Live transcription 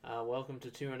Welcome to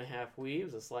 2.5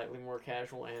 Weaves, a slightly more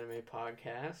casual anime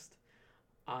podcast.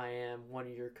 I am one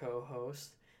of your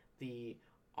co-hosts, the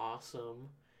awesome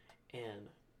and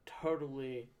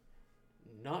totally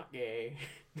not gay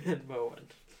Ben Bowen.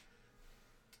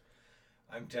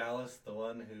 I'm Dallas, the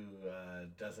one who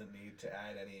doesn't need to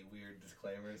add any weird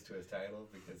disclaimers to his title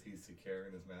because he's secure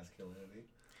in his masculinity.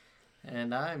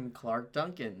 And I'm Clark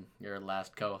Duncan, your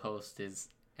last co-host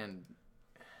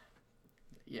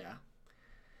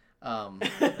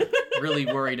really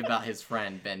worried about his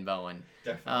friend, Ben Bowen.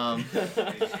 Definitely.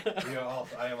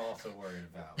 I am also worried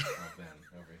about Ben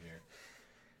over here.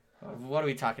 What are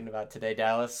we talking about today,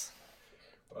 Dallas?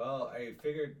 Well, I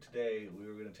figured today we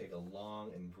were going to take a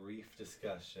long and brief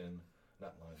discussion.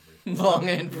 Not long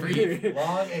and brief. Long and brief.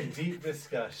 Long and deep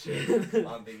discussion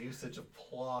on the usage of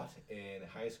plot in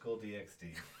High School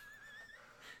DxD.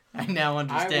 I now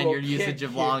understand your usage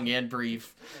of long and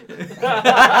brief.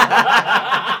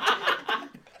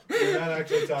 We're not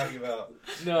actually talking about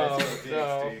No.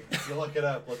 DxD. You look it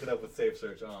up with Safe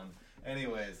Search on.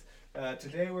 Anyways,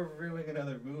 today we're reviewing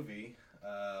another movie.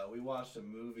 We watched a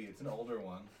movie, it's an older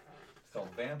one. It's called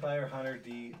Vampire Hunter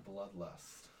D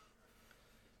Bloodlust.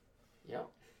 Yep.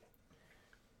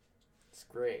 It's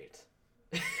great.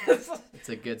 It's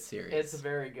a good series. It's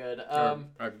very good.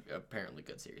 Or apparently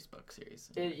good series, book series.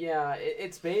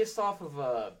 It's based off of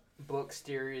a book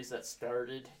series that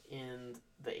started in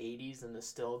the 80s and is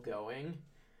still going.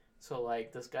 So,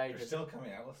 like, this guy They're still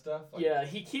coming out with stuff? Yeah,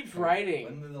 he keeps writing.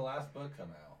 When did the last book come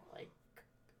out? Like,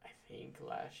 I think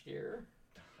last year.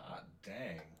 Hot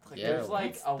dang. There's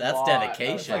that's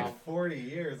dedication. That's like 40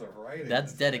 years of writing.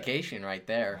 That's dedication right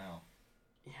there. Wow.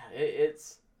 Yeah,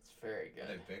 it's very good. Are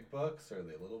they big books or are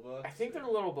they little books? I think they're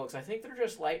little books. I think they're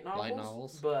just light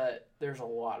novels. But there's a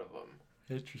lot of them.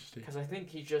 Interesting. Because I think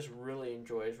he just really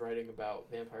enjoys writing about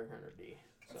Vampire Hunter D.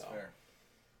 That's fair.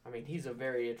 I mean, he's a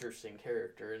very interesting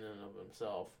character in and of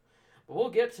himself. But we'll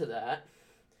get to that.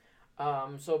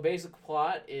 So basic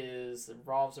plot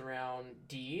revolves around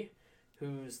D,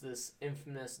 who's this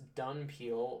infamous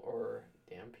Dunpeel, or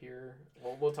Dampier.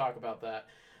 We'll talk about that.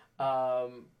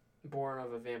 Born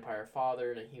of a vampire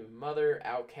father and a human mother,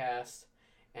 outcast,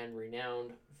 and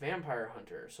renowned vampire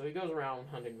hunter. So he goes around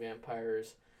hunting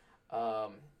vampires.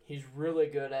 He's really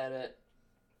good at it.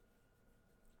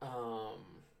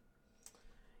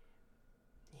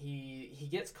 He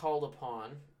gets called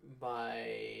upon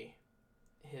by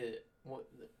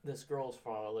this girl's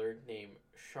father named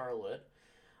Charlotte.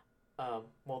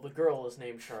 The girl is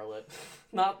named Charlotte,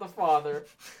 not the father.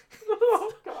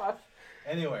 Oh gosh.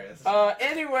 Anyways,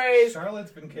 Charlotte's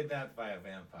been kidnapped by a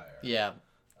vampire. Yeah.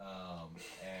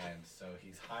 And so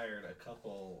he's hired a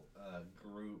couple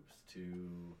groups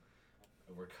to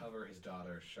recover his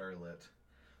daughter, Charlotte.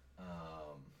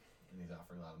 And he's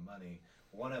offering a lot of money.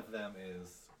 One of them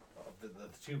is, the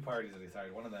two parties that he's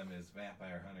hired, one of them is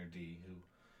Vampire Hunter D, who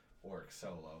works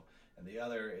solo. And the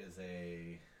other is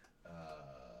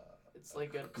it's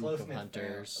like a group of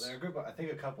hunters. They're a group. I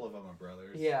think a couple of them are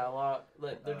brothers. Yeah, a lot.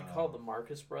 They're called the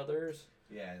Marcus brothers.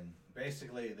 Yeah, and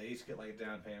basically they each get like a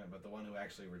down payment, but the one who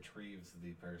actually retrieves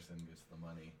the person gets the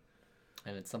money.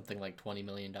 And it's something like $20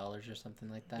 million or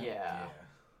something like that. Yeah.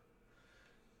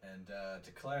 And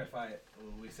to clarify,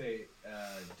 we say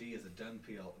D is a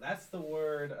Dunpeel. That's the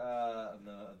word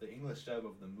the English dub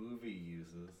of the movie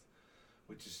uses,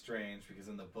 which is strange because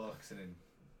in the books and in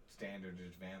standard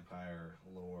vampire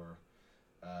lore,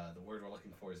 the word we're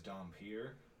looking for is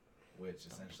Dompier, which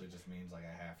essentially just means like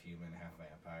a half human, half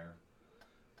vampire.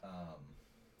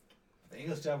 The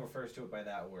English dub refers to it by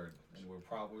that word, and we're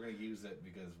going to use it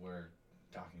because we're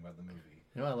talking about the movie.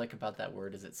 You know what I like about that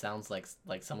word is it sounds like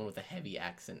someone with a heavy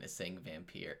accent is saying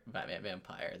vampire. They're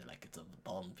like, it's a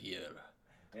vampire.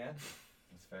 Yeah,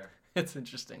 that's fair. It's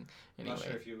interesting. Anyway. I'm not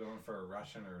sure if you were going for a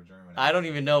Russian or a German. I don't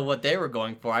even know what they were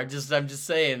going for. I'm just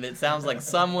saying it sounds like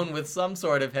someone with some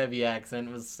sort of heavy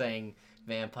accent was saying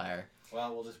vampire.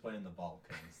 Well, we'll just blame the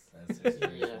Balkans, as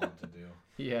history is wont to do.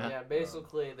 Yeah. Yeah,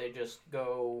 basically they just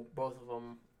go, both of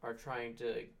them are trying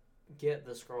to get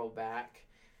this girl back.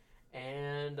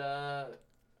 And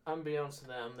unbeknownst to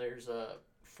them, there's a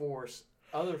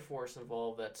other force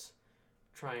involved that's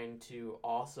trying to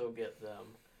also get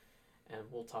them. And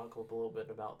we'll talk a little bit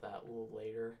about that a little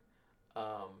later.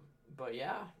 But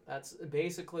yeah, that's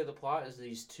basically the plot is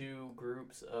these two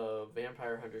groups of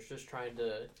vampire hunters just trying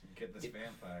to get this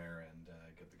vampire and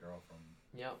get the girl from...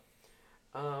 Yep.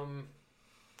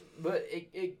 But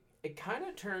it kind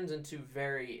of turns into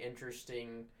very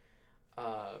interesting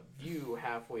view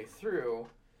halfway through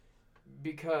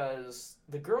because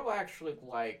the girl actually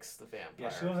likes the vampire. Yeah,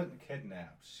 she wasn't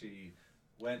kidnapped. She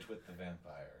went with the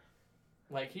vampire.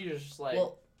 Like he was just like,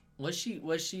 Well, was she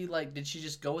like? Did she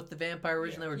just go with the vampire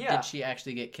originally, or Yeah. did she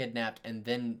actually get kidnapped and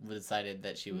then decided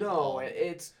that she was? no, all-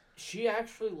 it's she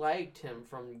actually liked him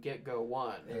from get go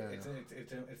one.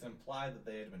 It's implied that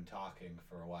they had been talking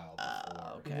for a while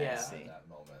before okay, Yeah. I see. that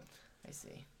moment. I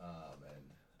see.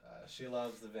 And she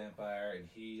loves the vampire, and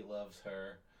he loves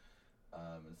her.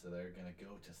 And so they're gonna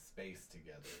go to space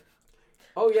together.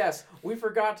 Oh yes, we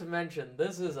forgot to mention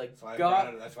this is a That's why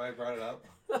I brought it up.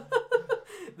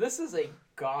 this is a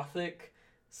gothic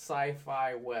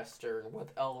sci-fi western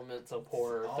with elements of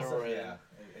horror Also, thrown in. yeah,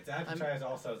 it's advertised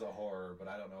also as a horror, but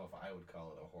I don't know if I would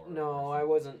call it a horror. No, I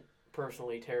wasn't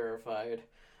personally terrified.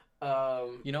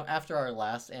 You know, after our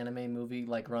last anime movie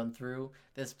like run through,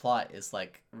 this plot is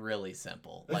like really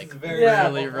simple. This Like is a very Yeah.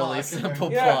 really, simple really plot simple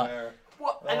compared to plot. there.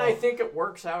 Well, and I think it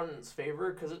works out in its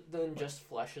favor because it then just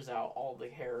fleshes out all the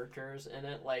characters in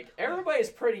it. Like everybody's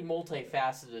pretty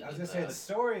multifaceted. I was in gonna say the this.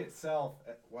 story itself,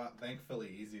 well, thankfully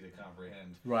easy to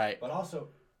comprehend, Right. but also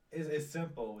is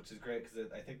simple, which is great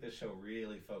because I think this show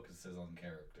really focuses on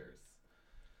characters.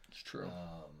 It's true.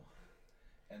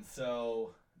 And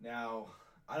so now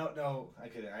I don't know. I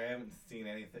haven't seen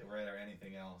anything read or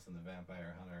anything else in the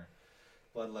Vampire Hunter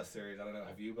Bloodlust series. I don't know.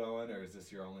 Have you, Bowen, or is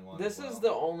this your only one? This as well? is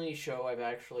the only show I've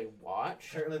actually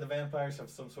watched. Apparently, the vampires have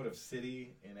some sort of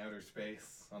city in outer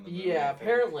space on the moon. Yeah, I think.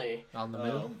 apparently. On the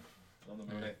moon. On the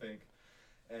moon, I think.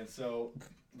 And so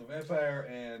the vampire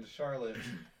and Charlotte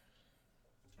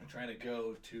are trying to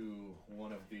go to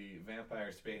one of the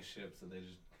vampire spaceships that they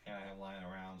just kind of have lying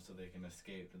around so they can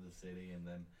escape to the city and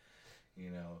then,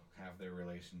 have their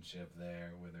relationship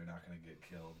there where they're not going to get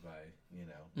killed by,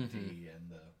 Mhm. Dee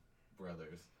and the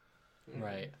brothers.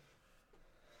 Right.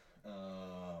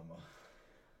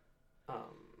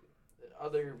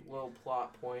 Other little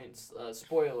plot points.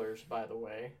 Spoilers, by the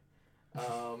way. I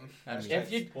mean, Hashtag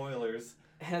if you- spoilers,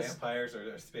 Has vampires are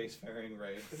a spacefaring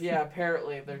race. yeah,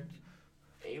 apparently they're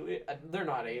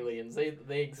not aliens.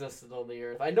 They existed on the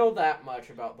Earth. I know that much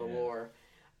about the Yeah. lore.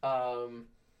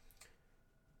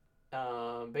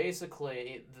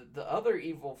 Basically, the other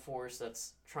evil force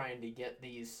that's trying to get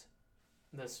this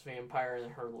vampire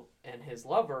and his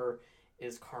lover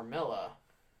is Carmilla,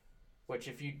 which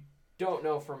if you don't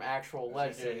know from actual I was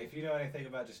gonna say, legend, if you know anything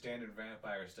about just standard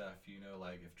vampire stuff,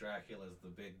 like if Dracula's the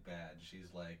big bad,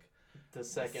 she's like the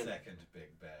second,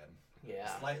 big bad.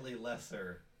 yeah, Slightly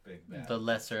lesser big bad. The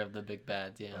lesser of the big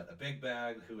bads, yeah. But a big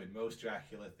bad who in most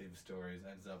Dracula themed stories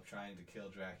ends up trying to kill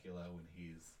Dracula when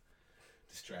he's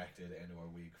distracted and or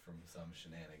weak from some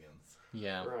shenanigans.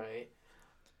 Yeah. right.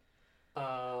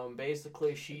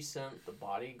 Basically, she sent the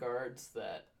bodyguards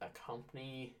that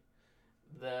accompany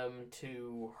them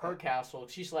to her castle.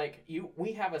 She's like,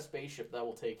 we have a spaceship that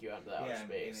will take you out into outer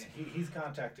space. And he's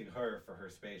contacting her for her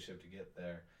spaceship to get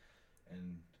there,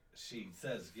 and she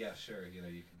says, "Yeah, sure, you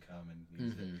can come and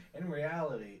use it." In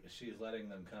reality, she's letting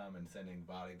them come and sending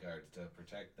bodyguards to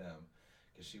protect them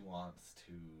because she wants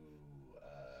to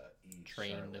eat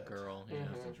Train the Charlotte. girl. She Yeah.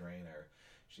 wants to drain her.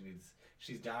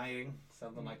 She's dying,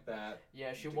 something like that.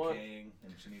 Yeah, she decaying,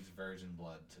 and she needs virgin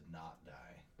blood to not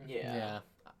die. Yeah.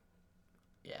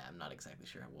 Yeah, I'm not exactly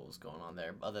sure what was going on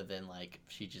there, other than like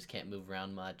she just can't move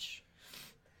around much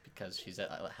because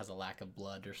has a lack of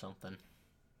blood or something.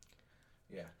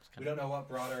 Yeah, we don't know what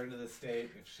brought her into this state.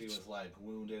 If she was like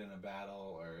wounded in a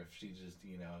battle, or if she just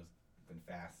has been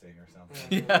fasting or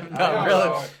something. Yeah, I no, don't really.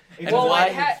 know. And Well,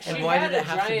 why? she and why had did it a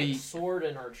have to giant be? sword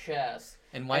in her chest,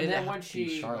 And why and did it then have when to be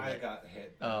she- She might Charlotte? have got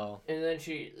hit. Oh. and then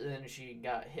she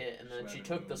got hit, and then She she might have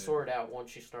took been the wounded. sword out once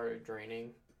she started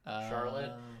draining.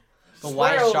 Charlotte. But Spoiler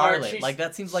why alert, Charlotte? she's- Like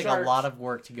that seems like Char- a lot of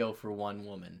work to go for one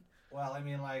woman. Well, I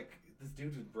mean, like this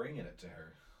dude was bringing it to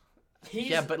her.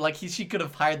 Yeah, but like she could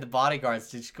have hired the bodyguards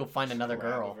to just go find another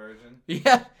Grab a girl. virgin.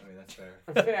 Yeah. I mean, that's fair.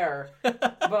 fair.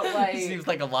 But, like- seems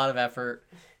like a lot of effort.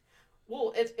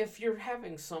 Well, if you're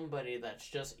having somebody that's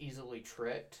just easily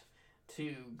tricked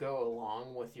to go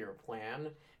along with your plan,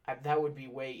 that would be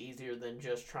way easier than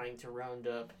just trying to round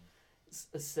up,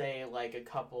 say, like a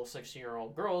couple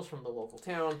 16-year-old girls from the local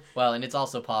town. Well, and it's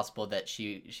also possible that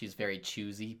she's very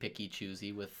picky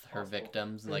choosy with her Possible.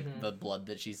 victims, like Mhm. the blood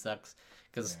that she sucks.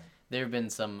 Because Yeah. there have been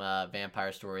some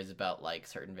vampire stories about like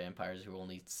certain vampires who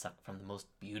only suck from the most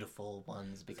beautiful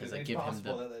ones because they it's give him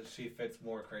possible the that she fits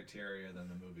more criteria than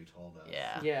the movie told us.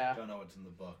 yeah Yeah. Don't know what's in the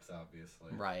books,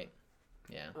 obviously. right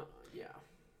yeah. Yeah.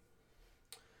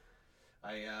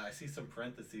 I see some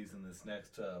parentheses in this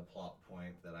next plot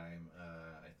point that I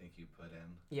think you put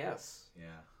in. Yes.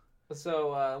 Yeah.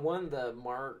 So one of the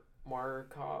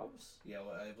Markovs. Yeah,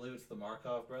 well, I believe it's the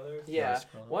Markov brothers. Yeah, Marcus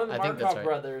Brothers. one of the I think that's Markov right.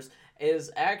 brothers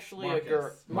is actually a girl.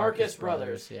 Marcus. Marcus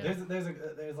Brothers. Yeah.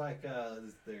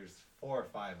 There's 4 or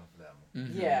 5 of them.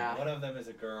 Mhm. Yeah, One of them is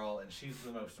a girl, and she's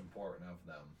the most important of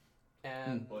them.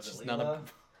 and Was She's it not Leela?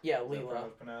 yeah, Is that how Leela.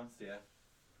 it's pronounced? Yeah.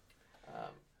 Um,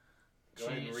 Go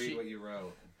ahead and read she- what you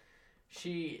wrote.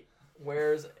 She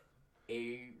wears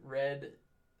a red,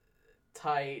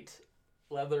 tight,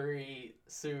 leathery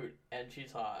suit, and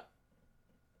she's hot.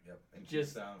 Yep. And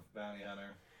Just- she's bounty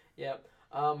hunter. Yep.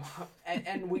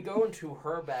 And we go into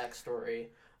her backstory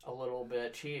a little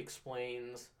bit. She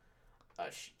explains.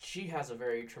 She has a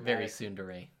very traumatic. Very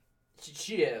tsundere.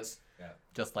 She is.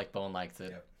 Just like Bone likes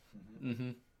it. Yep.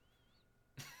 Mm-hmm.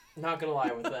 Not gonna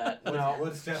lie with that. No,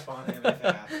 Would step on him if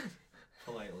asked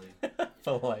politely.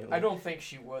 Politely. I don't think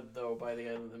she would though. By the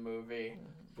end of the movie.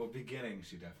 Well, beginning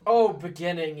she definitely. Oh, would.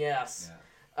 beginning, yes.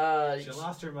 Yeah. She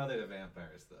lost her mother to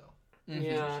vampires though. Mhm.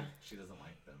 Yeah. She doesn't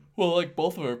like them. Well, like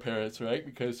both of her parents, right?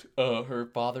 Because her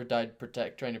father died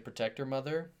trying to protect her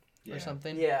mother Yeah. or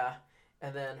something. Yeah,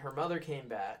 and then her mother came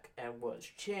back and was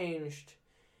changed,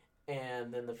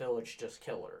 and then the village just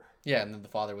killed her. Yeah, and then the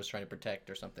father was trying to protect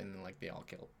or something, and like they all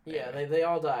killed. Yeah, they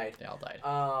all died. They all died.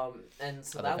 And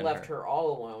so Other that than left her. her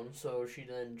all alone. So she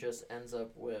then just ends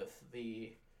up with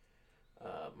the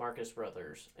Marcus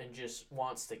brothers and just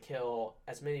wants to kill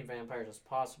as many vampires as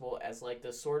possible as like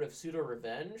this sort of pseudo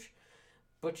revenge.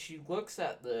 But she looks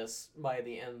at this by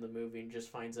the end of the movie and just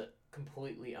finds it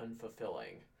completely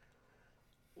unfulfilling.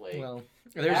 Like Well,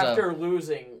 there's after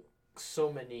losing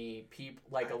so many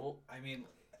people, I mean,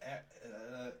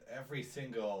 every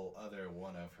single other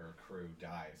one of her crew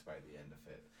dies by the end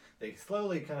of it. They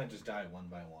slowly kind of just die one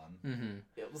by one. Mm-hmm.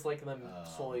 it was like them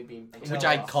slowly being Until- Which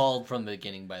I called from the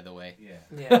beginning, by the way. Yeah.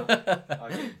 Yeah.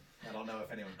 I don't know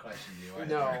if anyone questioned you.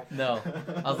 No. either. No,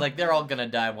 I was like, they're all gonna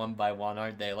die one by one,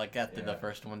 aren't they? Like after the Yeah.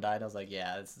 first one died, I was like,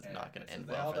 yeah, this is Yeah, not gonna so end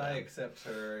they well all for die them. except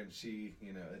her, and she,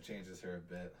 it changes her a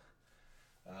bit.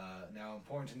 Now,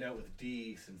 important to note with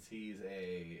D, since he's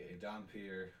a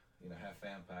Dhampir, half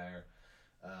vampire.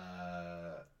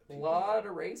 A lot of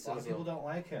A lot of people racism. don't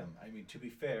like him. I mean, to be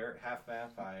fair, half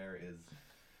vampire is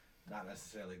not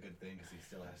necessarily a good thing because he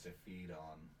still has to feed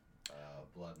on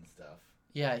blood and stuff.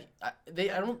 Yeah, I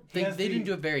don't He think has they didn't the-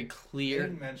 do it very They clear.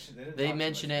 didn't mention. They didn't They talk too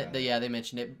mention much it. about Yeah, they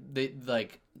mention it. They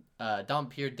like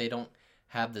Dhampir. They don't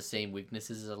have the same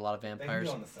weaknesses as a lot of They can vampires.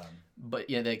 go in the sun. But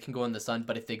yeah, they can go in the sun.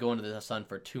 But if they go into the sun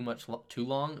for too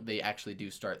long, they actually do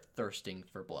start thirsting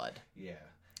for blood Yeah.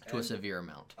 to a And, severe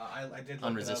amount. I did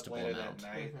look Unresistible it up later amount.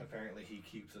 that night. Mhm. Apparently, he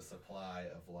keeps a supply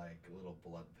of like little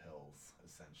blood pills,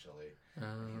 essentially.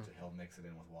 He'll mix it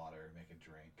in with water, make a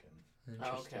drink, and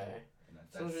Interesting. Okay.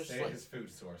 So that's just like- his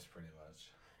food source pretty much.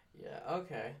 Yeah.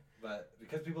 Okay. But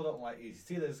because people don't like, you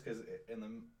see this because in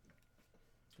the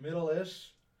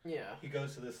middle-ish, Yeah. he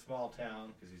goes to this small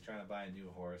town because he's trying to buy a new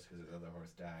horse because his other horse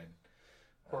died.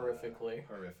 Horrifically.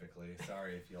 Horrifically.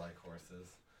 Sorry if you like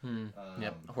horses.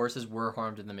 Yep, horses were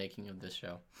harmed in the making of this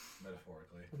show.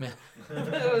 Metaphorically.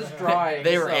 It was drawing.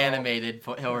 They were so- animated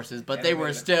horses, but they were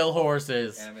Animated. still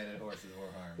horses. Animated horses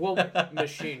were harmed. Well,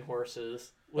 machine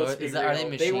horses. Let's be are they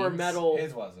real. They were machines? metal.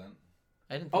 His wasn't.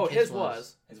 I didn't. Oh, Think his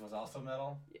was. His was also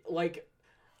metal. Like,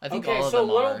 I think okay, all of so a them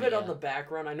little are, bit yeah. on the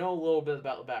background. I know a little bit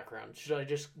about the background. Should I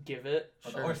just give it?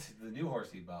 But Sure. the new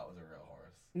horse he bought was a real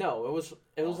horse. No, it was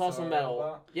Also also a metal.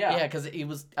 robot? Yeah. Yeah, because it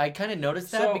was. I kind of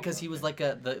noticed that So- because he was like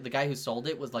the guy who sold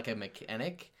it was like a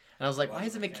mechanic, and I was like, Was why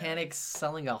is a a mechanic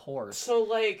selling a horse? So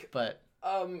like, But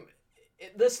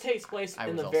this takes place I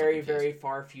in was the also very, confused. very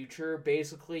far future.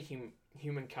 Basically,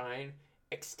 humankind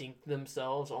extinct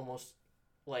themselves almost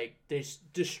like they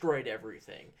destroyed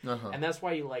everything, and that's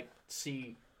why you like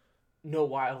see no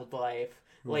wildlife.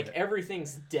 Like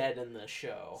everything's dead in this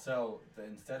show. So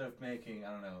instead of making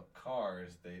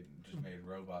cars, they just made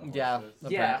robot horses. yeah,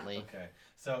 Yeah. apparently. Okay.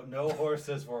 So no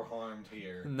horses were harmed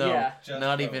here. No, Yeah. Just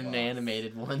not even robots.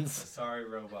 animated ones. Sorry,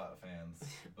 robot fans.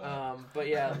 But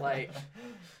yeah, like,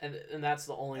 and that's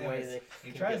the only way Anyways, they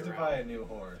he can tries get to around. buy a new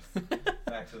horse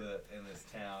back to in this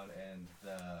town, and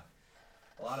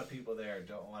a lot of people there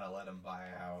don't want to let him buy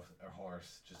a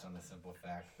horse just on the simple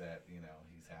fact that he's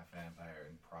half vampire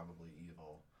and probably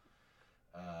evil.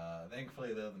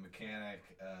 Thankfully, though, the mechanic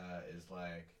is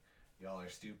like, y'all are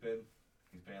stupid.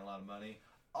 He's paying a lot of money.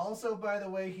 Also, by the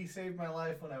way, he saved my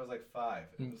life when I was like 5.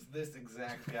 It was this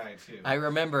exact guy too. I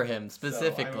remember him So, I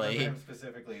specifically. remember him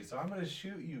specifically. So I'm gonna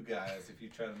shoot you guys if you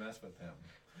try to mess with him.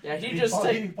 Yeah, he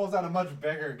he pulls out a much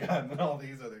bigger gun than all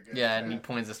these other guys. Yeah, and he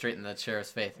points it straight in the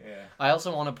sheriff's face. Yeah. I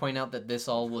also want to point out that this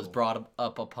all was Cool. brought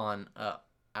up upon.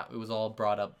 It was all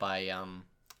brought up by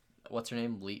what's her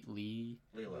name? Leela.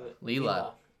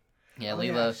 Leela. Yeah, Oh,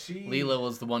 Leela. yeah, Leela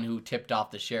was the one who tipped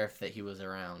off the sheriff that he was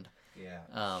around. Yeah.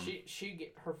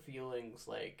 Her feelings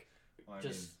like Well, I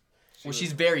just. mean,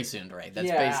 She's very Tsundere. That's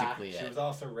Yeah. basically She it. was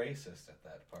also racist at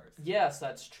that part. Yes,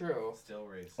 that's true. Still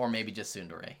racist. Or maybe just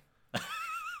Tsundere.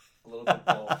 A little bit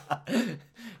both.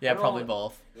 Yeah, I don't- probably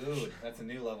both. Ooh, that's a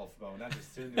new level for Bo. Not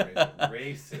just tsundere, but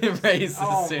racist. Racist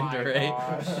Oh my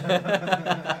Tsundere.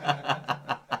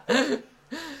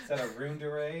 Is that a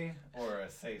rundere or a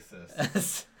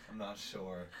sasist? I'm not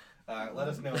sure. Let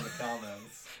us know in the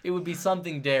comments. It would be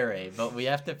something dere, but we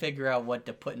have to figure out what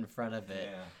to put in front of it.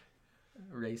 Yeah.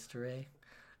 Race dere?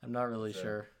 I'm not really So-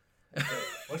 sure.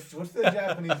 What's the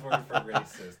Japanese word for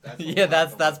racist? That's what Yeah, we'll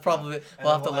have that's to look probably up. And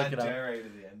we'll have to then look add it up. dere to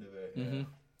the end of it. Yeah. Mhm.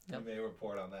 Yep. We may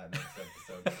report on that next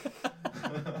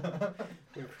episode.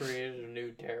 We created a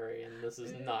new dairy, and this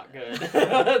is not good.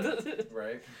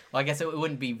 Right? Well, I guess it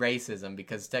wouldn't be racism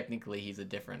because technically he's a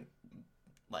different,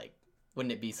 like,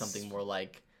 wouldn't it be something more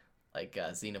like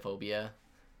xenophobia?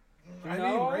 I No.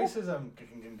 mean, racism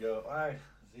can go.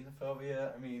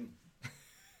 Xenophobia. I mean,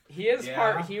 He is Yeah.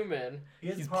 part human.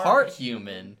 He's part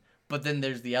human, but then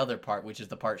there's the other part, which is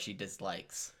the part she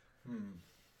dislikes.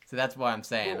 So that's what I'm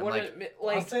saying. But I'm what like, it, I'll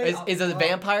like, say- is a well-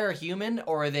 vampire a human,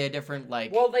 or are they a different,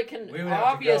 like... well, they can We would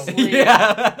have to go- obviously.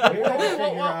 Yeah. We have to Well, figure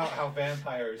well- out how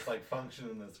vampires like function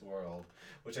in this world,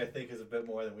 which I think is a bit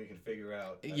more than we can figure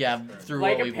out. at Yeah, this current through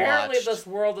point. Like what we apparently, watched. this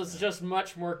world is just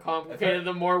much more complicated It's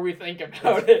the more we think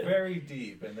about It's it. very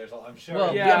deep, and there's I'm sure.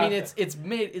 Well, Yeah. I mean,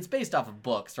 it's based off of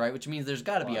books, right? Which means there's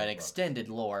got to be Lot an of books. extended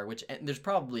lore, which and there's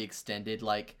probably extended,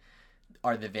 like,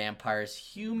 are the vampires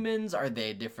humans? Are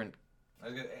they different?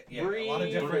 Yeah, Breed. a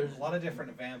lot of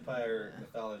different vampire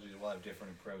mythologies will have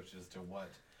different approaches to what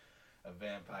a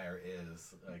vampire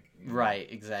is. Like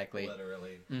Right, exactly.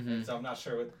 literally. Mhm. And so I'm not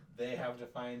sure what they have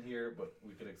defined here, but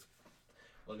we could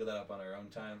look that up on our own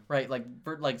time. Right, like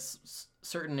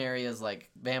certain areas,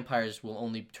 like vampires will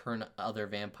only turn other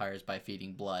vampires by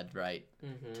feeding blood, right,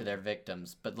 Mhm. to their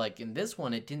victims. But like in this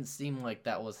one, it didn't seem like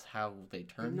that was how they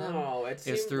turned them. No, it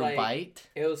It was seemed through like bite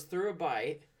it was through a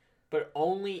bite, but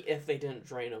only if they didn't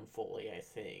drain them fully. I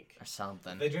think. or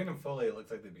something. If they drain them fully, it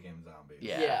looks like they became zombies.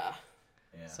 Yeah.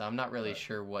 Yeah. So I'm not really But-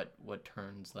 sure what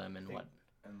turns them and think- what.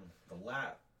 And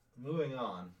moving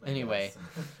on. I Anyway.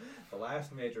 guess. The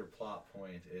last major plot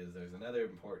point is there's another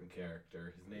important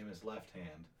character. His name is Left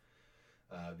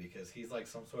Hand, because he's like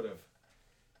some sort of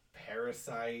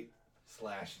parasite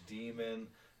 / demon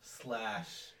 /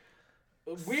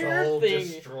 Weird soul thing.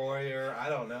 destroyer. I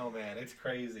don't know, man. It's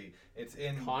crazy. It's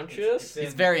in Conscious? It's in,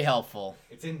 It's very helpful.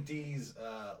 It's in D's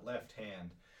left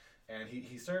hand, and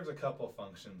he serves a couple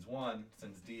functions. One,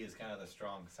 since D is kind of the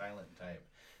strong silent type,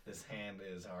 this hand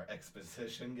is our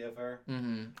exposition giver.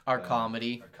 Our Uh,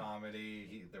 comedy. Our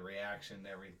comedy, the reaction to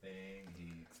everything.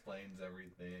 He explains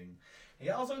everything. He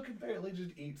also can barely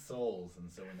just eat souls,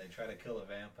 and so when they try to kill a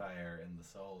vampire and the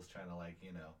soul's trying to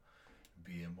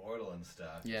be immortal and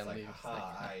stuff, Yeah, it's like, leave, it's haha,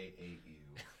 like- I ate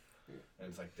you. And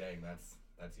it's like, dang, that's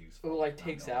useful. Who like Not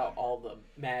takes gonna out lie. all the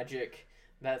magic.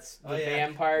 That's the Oh, yeah.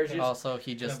 vampires. Just, Also,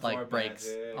 he just Absorb like breaks.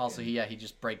 magic Also, and- he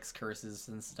just breaks curses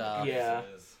and stuff. Yeah.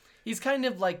 Curses. He's kind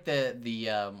of like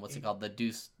the what's it called, the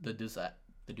Deus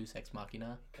Ex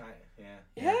Machina.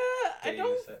 yeah, I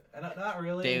don't. Not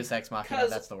really. Deus Ex Machina. Because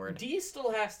That's the word. D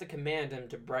still has to command him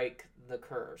to break the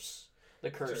curse. The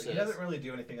Sure, curses. he doesn't really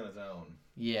do anything on his own.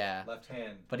 Yeah, Left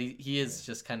hand. but he is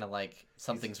just kind of like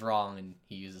something's wrong and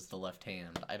he uses the left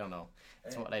hand. I don't know.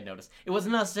 That's what I noticed. It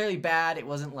wasn't necessarily bad. It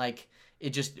wasn't like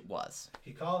it just was.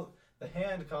 The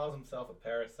hand calls himself a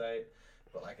parasite,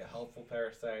 but like a helpful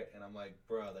parasite, and I'm like,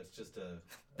 bro, that's just a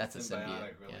That's a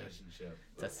symbiotic symbiote, yeah. relationship.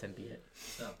 It's a symbiote.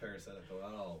 It's not parasitical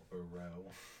at all, bro.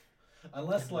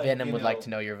 Unless like Venom you would know, like to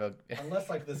know your Unless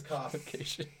like this costs.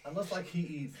 vocation. Unless like he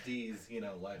eats D's,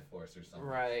 life force or something.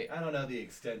 Right. I don't know the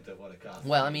extent of what it costs.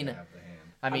 Well, I D to mean- have the hand.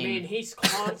 I mean, he's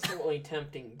constantly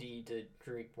tempting D to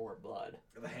drink more blood.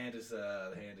 The hand is.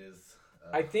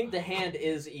 I think the hand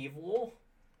is evil,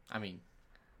 I mean,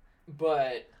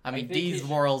 but I mean, think D's he-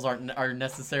 morals aren't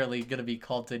necessarily going to be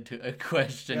called into a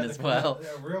question as well.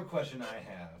 The real question I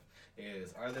have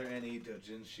is: are there any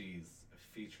doujinshis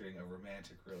featuring a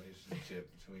romantic relationship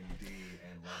between D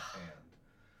and Left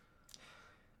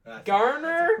Hand?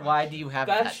 Garner? Why do you have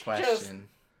That's that question?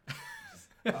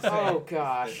 I'll say Oh, There's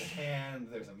gosh. a hand.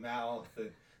 There's a mouth.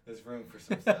 There's room for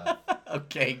some stuff.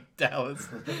 Okay, Dallas.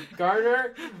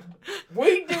 Garner,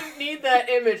 we didn't need that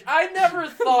image. I never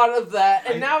thought of that,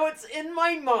 and now it's in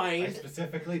my I mind.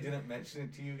 specifically didn't mention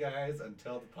it to you guys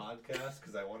until the podcast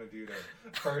because I wanted you to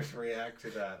first react to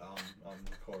that on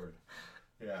record.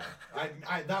 Yeah,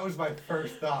 I that was my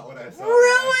first thought when I saw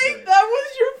Really? it. That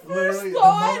was your first Literally, the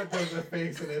thought? moment there's a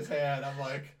face in his hand, I'm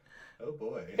like, oh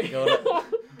boy.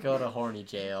 Go to horny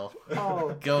jail.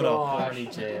 Oh, Go gosh. to horny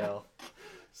jail.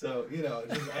 So,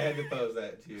 I had to pose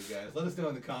that to you guys. Let us know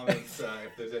in the comments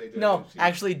if there's any No, difference.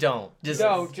 actually, don't. Just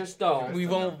Just don't. we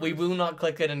won't. We will not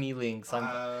click on any links.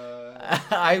 Uh,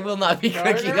 I will not be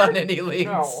clicking Garner? on any links.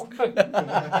 No.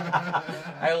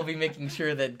 I will be making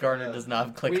sure that Garner does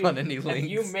not click We- on any links. If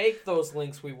you make those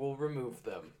links, we will remove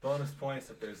them. bonus points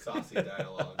if there's saucy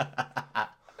dialogue.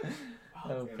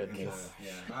 Oh And, goodness.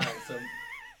 yeah. All right. So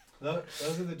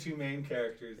those are the two main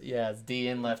characters. Yeah, it's D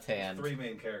and left hand. Three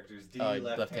main characters: D, Oh,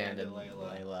 left hand, and and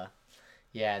Layla. Layla.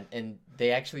 Yeah, and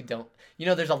they actually don't. You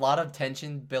know, there's a lot of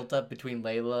tension built up between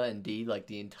Layla and D, like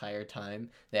the entire time.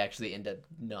 They actually end up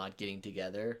not getting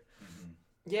together. Mhm.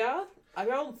 Yeah, I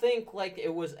don't think like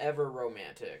it was ever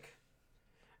romantic.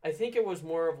 I think it was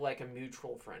more of like a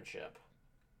mutual friendship.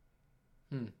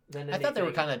 Than I thought they were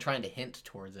anything. kind of trying to hint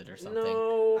towards it or something.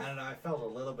 No. I don't know. I felt a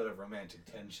little bit of romantic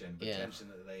tension, but Yeah. tension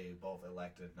that they both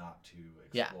elected not to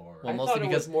Yeah. explore. Well, I mostly thought it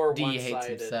because was more D hates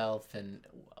one-sided. himself, and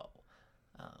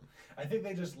I think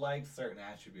they just liked certain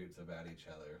attributes about each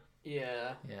other.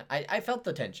 Yeah. yeah, I felt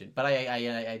the tension, but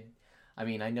I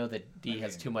mean, I know that D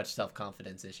has too much self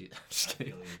confidence issues. I'm just I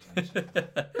kidding. feel your tension. You know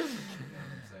what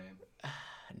I'm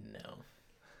saying? No,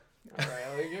 All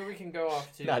right, we can go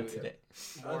off to not today.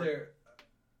 more- Other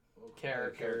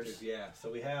characters. Yeah. So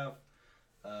we have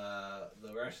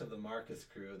the rest of the Marcus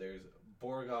crew. There's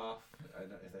Borgoff. I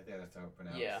think that's how it's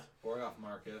pronounced. Yeah. Borgoff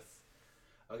Marcus.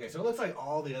 Okay, so it looks like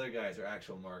all the other guys are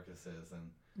actual Marcuses,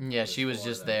 and Yeah, she was four of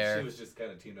just them. there. She was just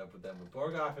kind of teamed up with them. But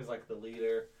Borgoff is like the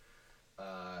leader.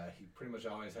 He pretty much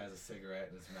always has a cigarette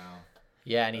in his mouth.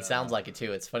 Yeah, and he sounds like it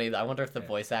too. It's funny. I wonder if the Yeah.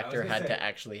 voice I was actor gonna had say, to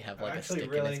actually have like a Actually,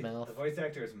 stick really, in his mouth. the voice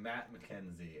actor is Matt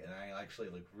McKenzie, and I actually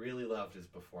really loved his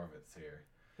performance here.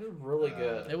 It was really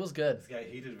good. It was good. This guy,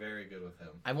 he did very good with him.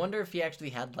 I wonder if he actually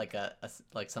had like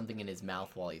like something in his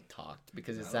mouth while he talked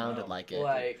because it I don't sounded know. like it.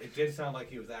 Like It did sound like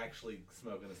he was actually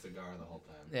smoking a cigar the whole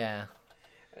time. Yeah,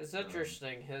 it's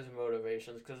interesting his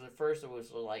motivations because at first it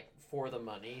was like for the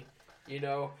money,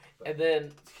 and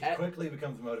then He quickly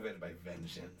becomes motivated by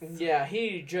vengeance. yeah,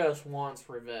 he just wants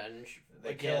revenge.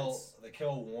 They kill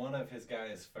one of his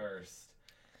guys first,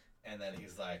 and then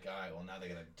he's like, all right, well now they're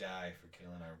gonna die for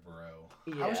killing our bro.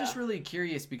 Yeah. I was just really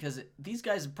curious because these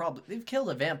guys they've killed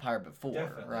a vampire before,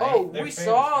 Definitely. right? Oh, They're we famous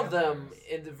saw them vampires.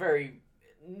 in the very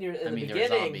near in I the mean, they're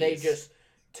beginning. They zombies. just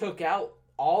took out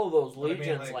all those But I mean,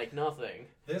 legions like- like nothing.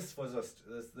 This was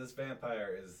this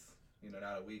vampire is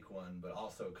not a weak one, but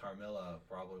also Carmilla,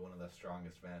 probably one of the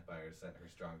strongest vampires, sent her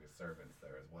strongest servants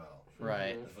there as well.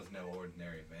 Right. Mhm. This was no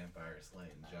ordinary vampire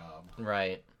slaying job.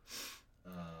 Right.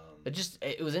 Um,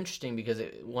 It was interesting because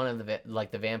one of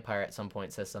the vampire at some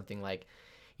point says something like,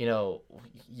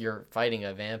 you're fighting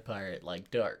a vampire at like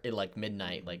dark at like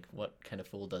midnight. Like what kind of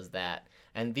fool does that?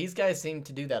 And these guys seem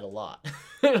to do that a lot.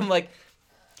 I'm like,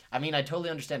 I mean, I totally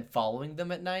understand following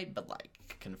them at night, but like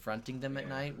confronting them at Yeah.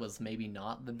 night was maybe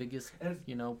not the biggest And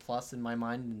plus in my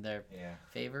mind in their yeah,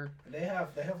 favor. and they have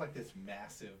like this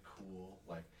massive, cool,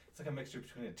 like it's like a mixture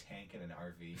between a tank and an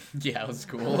RV. Yeah, it was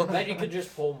cool. That you could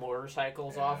just pull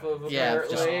motorcycles Yeah. off of. Yeah,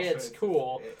 Apparently, just- it's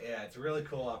cool. Yeah, it's a really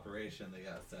cool operation they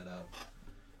got set up.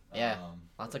 Yeah.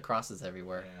 Lots of crosses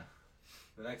everywhere. Yeah.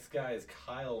 The next guy is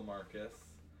Kyle Marcus.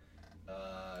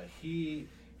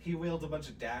 He wields a bunch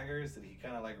of daggers that he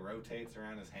kind of like rotates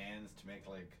around his hands to make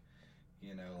like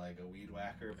a weed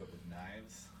whacker but with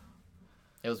knives.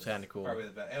 It was kind of cool. Probably the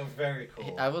best. It was very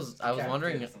cool. I was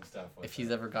wondering Decapitated some stuff with if he's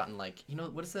it. ever gotten like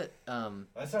what is it?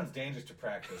 That sounds dangerous to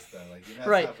practice though. Like you mess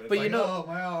Right, up and it's but like, oh,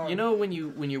 my arm.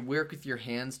 when you work with your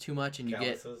hands too much and you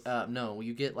Calluses? get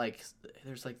you get like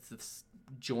there's like this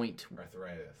joint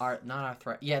Arthritis. not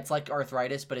arthritis. Yeah, it's like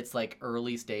arthritis, but it's like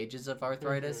early stages of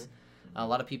arthritis. A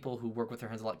lot of people who work with their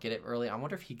hands a lot get it early. I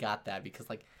wonder if he got that because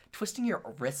like twisting your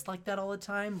wrist like that all the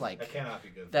time, like That cannot be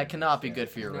good. For that your cannot be wrist, good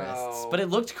for your No. wrists. But it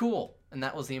looked cool, and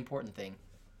that was the important thing.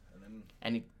 And then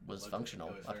And it was looked- functional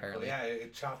it was very apparently. cool. Yeah,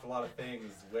 it chopped a lot of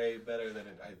things way better than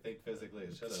I think physically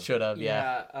it should have. Should have,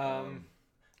 yeah.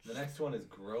 The next one is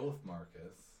Growth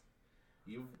Marcus.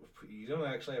 You don't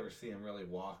actually ever see him really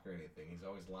walk or anything. He's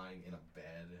always lying in a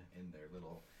bed in their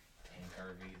little tank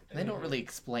RV thing. They don't really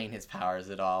explain his powers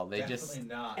at all. They Definitely just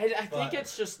not. And I think but-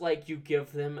 it's just like you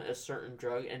give them a certain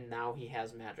drug, and now he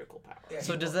has magical powers. Yeah,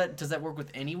 So does that work with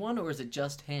anyone, or is it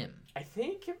just him? I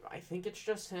think it's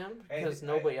just him And because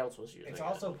nobody else was using It's it.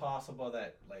 also possible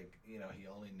that he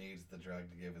only needs the drug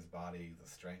to give his body the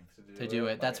strength to do it. To do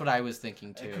it, that's what I was thinking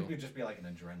It too. could just be like an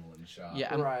adrenaline shot.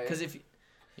 Yeah, Right. because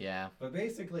Yeah. But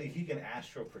basically, he can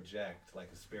astral project like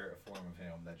a spirit form of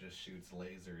him that just shoots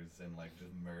lasers and like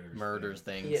just murders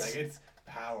things. Yes. Like it's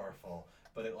powerful,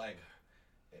 but it like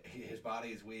his body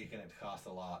is weak and it costs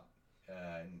a lot.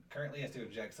 And currently, he has to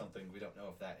inject something. We don't know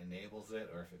if that enables it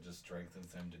or if it just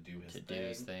strengthens him to do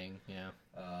his thing. Yeah.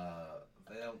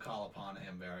 They don't call upon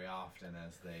him very often,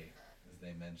 as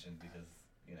they mentioned, because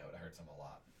it hurts him a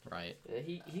lot. Right.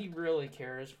 He really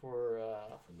cares for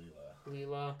For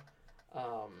Leela.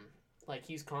 Like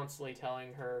he's constantly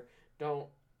telling her,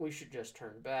 we should just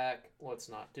turn back. Let's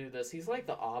not do this. He's like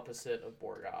the opposite of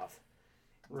Borgoth.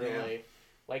 Really. Yeah.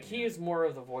 Like he is more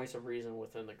of the voice of reason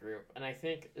within the group. And I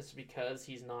think it's because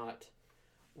he's not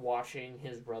watching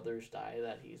his brothers die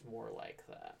that he's more like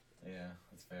that. Yeah,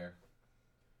 that's fair.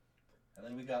 And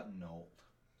then we got Nolt.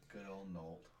 Good old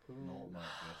Nolt. Nolt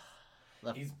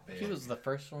Marcus. He's big. He was the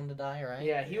first one to die, right?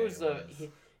 Yeah, he was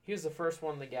the first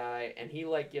one, the guy, and he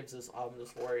like gives this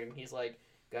ominous warning. He's like,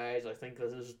 guys, I think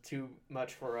this is too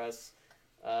much for us.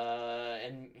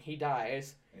 And he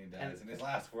dies. And his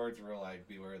last words were like,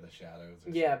 beware of the shadows.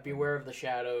 Yeah, beware of the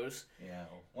shadows. Yeah.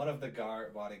 One of the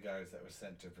bodyguards that was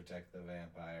sent to protect the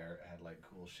vampire had like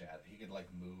cool shadow. He could like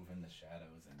move in the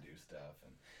shadows and do stuff.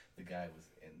 And the guy was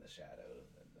in the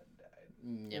shadows and then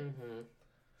died. Yep. Mm-hmm.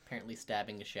 Apparently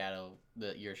stabbing your shadow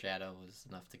was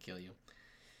enough to kill you.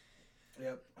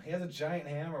 Yep. He has a giant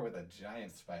hammer with a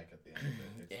giant spike at the end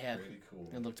of it. It's pretty cool.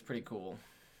 It looked pretty cool.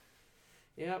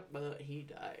 Yep, but he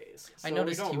dies. So I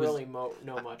noticed we don't he was, really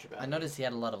know much about I him. noticed he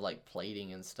had a lot of like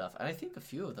plating and stuff, and I think a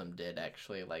few of them did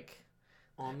actually, like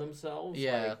on themselves.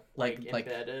 Yeah, like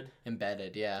embedded.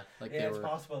 Embedded, yeah. Like yeah, they it's were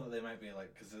possible that they might be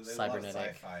like, because there's cybernetic. a lot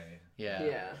of sci-fi Yeah.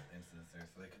 instances there,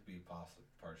 so they could be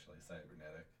partially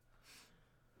cybernetic.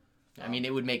 I mean,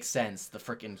 it would make sense. The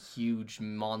freaking huge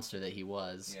monster that he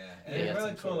was. Yeah, and He it's had really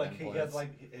some cool. sort of Like he implants. has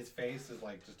like his face is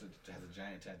like has a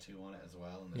giant tattoo on it as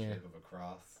well in the Yeah. shape of a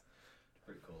cross. It's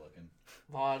pretty cool looking.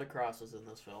 A lot of crosses in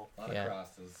this film. A lot Yeah. of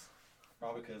crosses,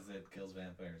 probably because it kills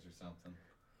vampires or something.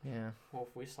 Yeah. Well,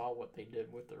 if we saw what they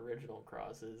did with the original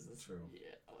crosses, it's True.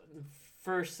 Yeah.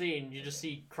 First scene, you just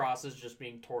see crosses just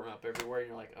being torn up everywhere, and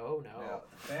you're like, oh no. Now,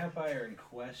 the vampire in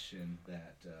question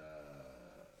that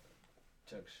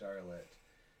took Charlotte.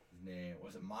 His name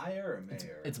was it Meyer or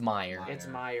Mayer? It's Meyer. It's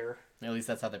Meyer. At least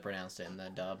that's how they pronounced it in the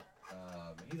dub.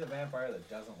 He's a vampire that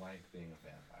doesn't like being a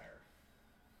vampire.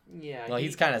 Yeah. Well,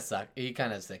 he's kind of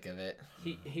sick of it.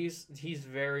 He's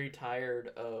very tired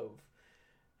of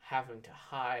having to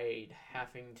hide,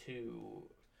 having to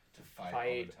fight all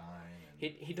the time.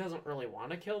 And... He doesn't really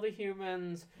want to kill the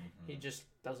humans. Mm-hmm. He just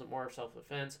does it more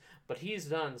self-defense. But he's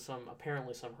done some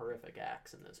horrific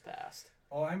acts in this past.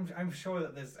 Oh, I'm sure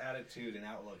that this attitude and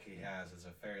outlook he has is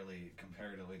a fairly,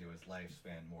 comparatively to his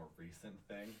lifespan, more recent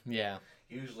thing. Yeah.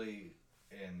 Usually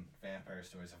in vampire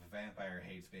stories, if a vampire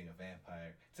hates being a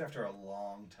vampire, it's after a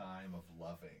long time of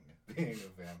loving being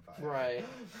a vampire. Right.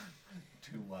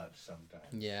 Too much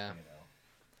sometimes. Yeah.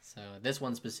 So this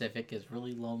one specific is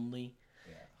really lonely.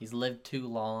 Yeah. He's lived too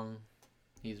long.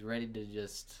 He's ready to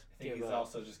just... I think he's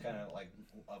also just kind of like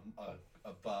a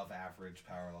above average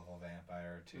power level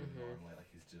vampire too. Normally, like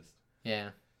he's just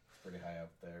pretty high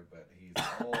up there, but he's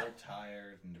old,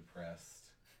 tired, and depressed.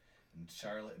 And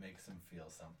Charlotte makes him feel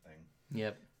something.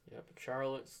 Yep. Yep.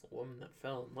 Charlotte's the woman that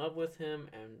fell in love with him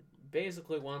and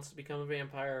basically wants to become a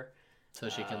vampire. So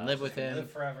she can live with him. Live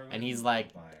forever and with he's a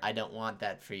like, vampire. I don't want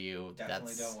that for you.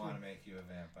 Definitely don't want to make you a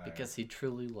vampire. Because he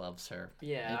truly loves her.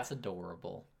 Yeah. It's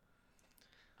adorable.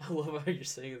 I love how you're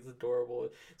saying it's adorable.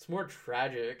 It's more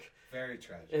tragic. Very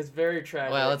tragic. It's very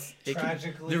tragic. Well,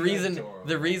 Tragically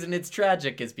the reason it's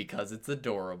tragic is because it's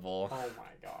adorable. Oh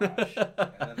my gosh.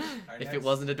 If it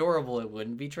wasn't adorable, it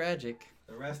wouldn't be tragic.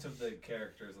 The rest of the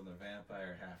characters on the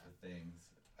vampire half of things,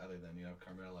 other than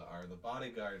Carmilla, are the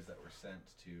bodyguards that were sent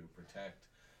to protect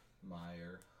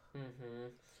Meyer.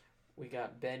 We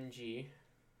got Benji.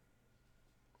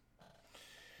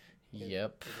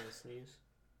 Yep. You gonna sneeze?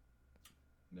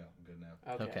 No, I'm good now.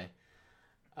 Okay.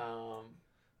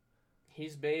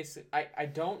 He's basic. I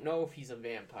don't know if he's a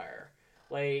vampire.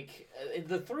 Like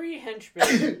the three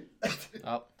henchmen.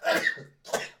 Oh.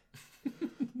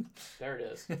 There it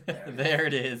is. There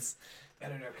it is.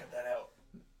 Editor, cut that out.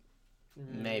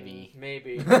 Maybe.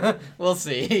 Maybe. We'll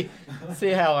see.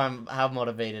 See how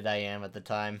motivated I am at the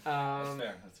time.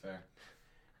 That's fair.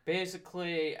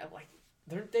 Basically, like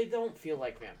they don't feel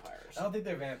like vampires. I don't think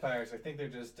they're vampires. I think they're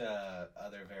just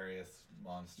other various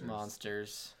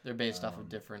monsters. They're based off of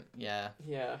different. Yeah.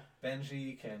 Yeah.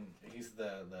 Benji he's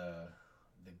the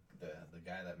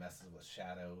guy that messes with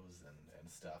shadows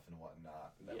and stuff and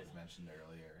whatnot that was mentioned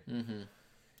earlier.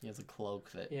 He has a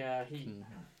cloak that. Yeah.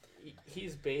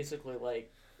 he's basically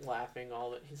like laughing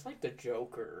all the. He's like the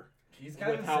Joker. He's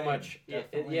kind with of how insane. much,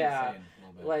 Definitely yeah, insane a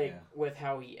little bit, like yeah. with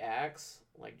how he acts,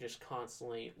 like just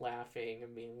constantly laughing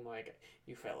and being like,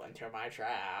 "You fell into my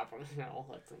trap," you know,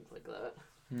 like things like that.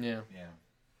 Yeah.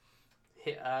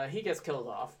 He gets killed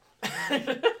off.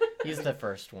 He's the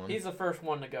first one. He's the first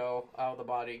one to go out of the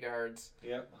bodyguards.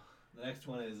 Yep. The next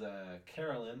one is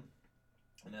Carolyn,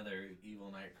 another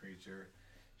evil night creature.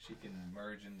 She can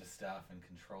merge into stuff and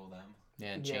control them.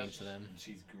 Yeah, and change them. And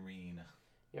she's green.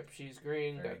 Yep, she's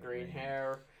green, Very got green green.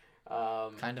 hair.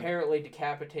 Kind of- Apparently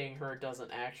decapitating her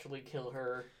doesn't actually kill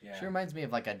her. Yeah. She reminds me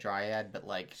of like a dryad, but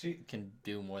like She- can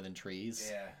do more than trees.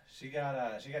 Yeah, she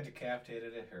got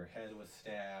decapitated. Her head was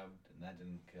stabbed, and that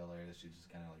didn't kill her. She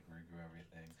just kind of like regrew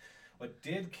everything. What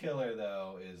did kill her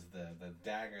though is the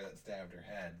dagger that stabbed her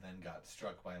head. Then got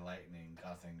struck by lightning,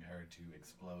 causing her to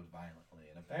explode violently.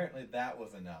 And apparently that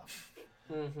was enough.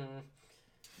 Mm-hmm.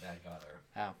 That got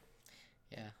her.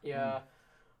 Yeah. Yeah.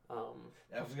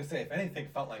 I was gonna say, if anything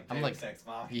felt like I'm Deus like- Ex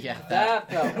Machina, yeah, that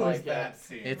felt it was like that it.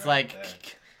 scene. It's right like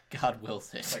there. God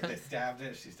wills it. It's like they stabbed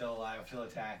it. She's still alive, still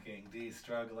attacking. Dee's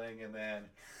struggling, and then.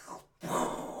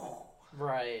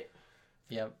 Right.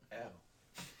 Yep.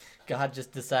 Oh. God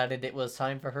just decided it was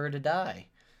time for her to die.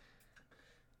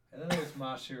 And then there's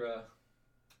Mashira.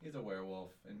 He's a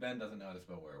werewolf, and Ben doesn't notice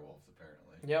about werewolves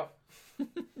apparently. Yep.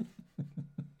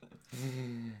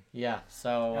 Yeah.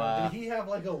 So Now, did he have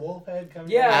like a wolf head coming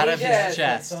Yeah, out he of did. his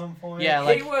chest. at some point? Yeah,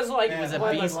 like he was like, Man, was a I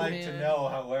would beast like man. to know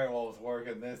how werewolves work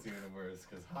in this universe,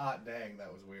 because hot dang,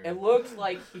 that was weird. it looked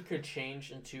like he could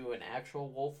change into an actual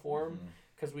wolf form, Mhm.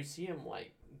 because we see him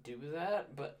like do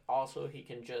that, but also he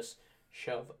can just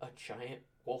shove a giant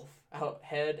wolf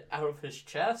head out of his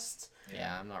chest.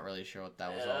 yeah, I'm not really sure what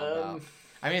that was all about. Um,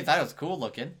 I mean, I thought it was cool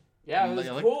looking. yeah, it was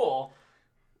It looked- cool.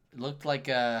 It looked like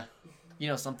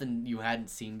something you hadn't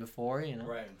seen before. You know.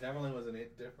 Right, definitely was a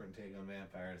different take on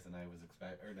vampires than I was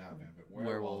expecting, or not vampires, werewolves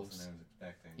Werewolves. than I was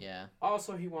expecting. Yeah.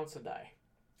 Also, he wants to die.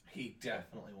 He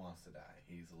definitely wants to die.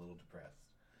 He's a little depressed.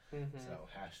 Mm-hmm. So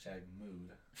hashtag mood.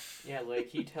 Yeah, like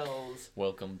he tells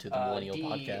Welcome to the Millennial D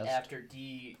Podcast. after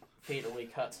D fatally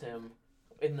cuts him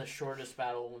in the shortest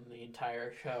battle in the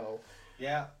entire show.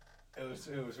 Yeah, it was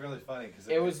really funny because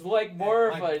It was like more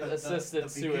of like, an assisted The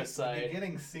suicide.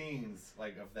 beginning scenes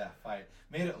like of that fight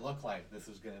made it look like this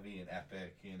was gonna be an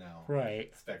epic,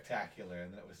 Right. spectacular,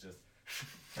 and then it was just.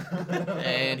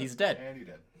 And he's dead. And he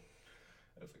did.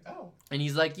 I was like, oh. And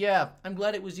he's like, "Yeah, I'm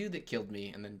glad it was you that killed me,"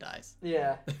 and then dies.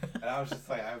 Yeah. And I was just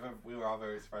like, I remember we were all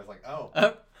very surprised, like, oh.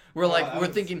 We're Well, like, that we're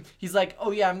was- thinking, he's like,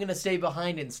 "Oh yeah, I'm gonna stay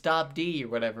behind and stop D or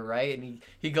whatever, right?" And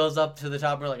he goes up to the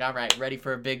top. And we're like, "All right, ready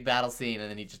for a big battle scene," and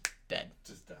then he's just dead,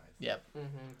 Just dies. Yep.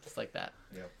 Mm-hmm. just like that.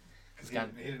 Because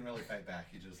Kind he didn't really fight back.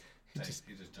 He just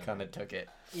took Kind it. of took it.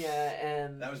 Yeah,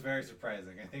 and That was very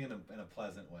surprising. I think in a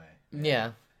pleasant way.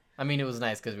 Yeah, I mean, it was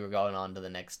nice because we were going on to the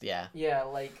next. Yeah. yeah,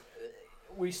 like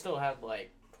we still had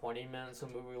like 20 minutes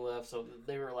of movie left, so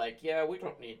they were like, "Yeah, we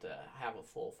don't need to have a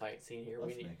full fight scene here.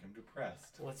 Let's we need make him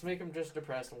depressed. let's make him just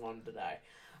depressed and want him to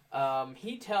die."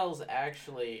 He tells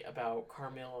actually about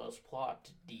Carmilla's plot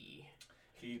to D.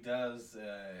 He does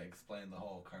explain the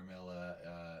whole Carmilla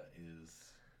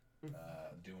is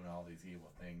doing all these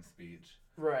evil things speech.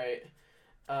 Right.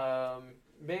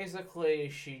 Basically,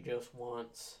 she just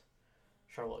wants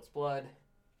Charlotte's blood.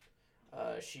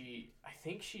 I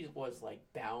think she was like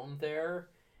bound there,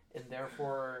 and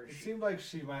therefore, It seemed like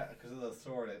she might, because of the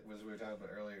sword, it was we were talking about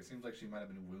earlier. It seems like she might have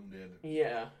been wounded,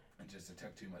 yeah. and just it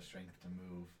took too much strength to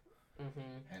move.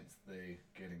 Mm-hmm. Hence the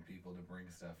getting people to bring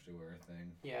stuff to her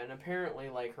thing. Yeah, and apparently,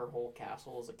 like her whole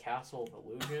castle is a castle of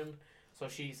illusion, so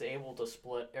she's able to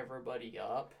split everybody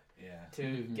up Yeah. to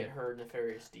Mhm. get her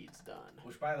nefarious deeds done.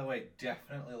 Which, by the way,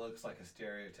 definitely looks like a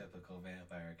stereotypical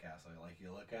vampire castle. Like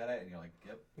you look at it and you're like,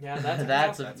 "Yep, Yeah, that's That's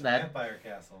awesome. that's a that- vampire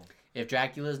castle." If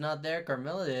Dracula's not there,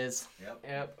 Carmilla is. Yep.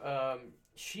 Yep.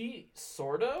 She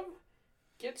sort of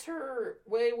gets her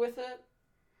way with it.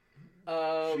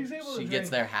 She's able to She drink. gets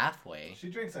there halfway. She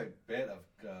drinks a bit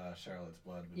of Charlotte's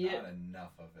blood, but Yeah. not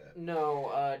enough of it.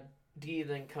 No, Dee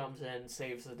then comes in,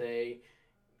 saves the day,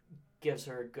 gives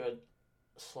her a good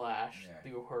slash Yeah.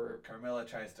 through her. Carmilla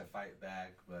tries to fight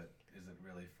back, but isn't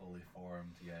really fully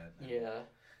formed yet. And Yeah.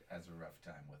 has a rough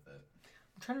time with it.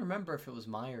 I'm trying to remember if it was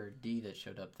Meyer or D that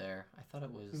showed up there. I thought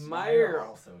it was. Meyer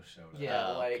also showed up. Yeah.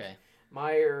 like- Okay.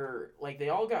 Meyer, like, they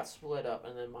all got split up,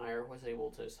 and then Meyer was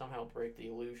able to somehow break the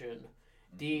illusion.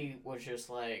 Dee was just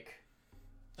like,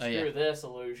 Oh, screw yeah. this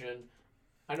illusion.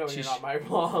 I know She you're not my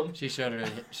mom. She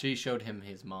showed him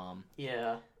his mom,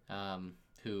 Yeah.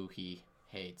 who he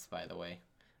hates, by the way.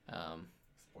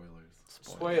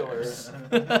 Spoilers.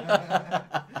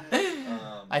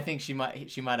 I think she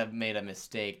might have made a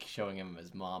mistake showing him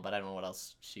his mom, but I don't know what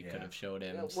else she could have showed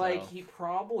him. Like, so. he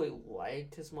probably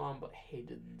liked his mom, but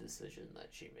hated the decision that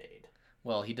she made.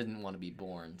 Well, he didn't want to be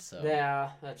born, so. Yeah,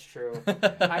 that's true.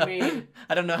 I mean,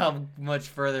 I don't know how much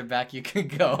further back you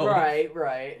could go.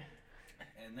 Right.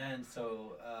 And then,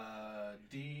 so,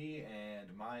 Dee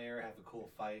and Meyer have a cool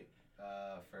fight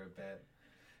for a bit.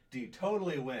 Dee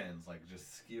totally wins, like,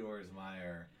 just skewers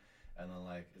Meyer, and then,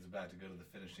 like, is about to go to the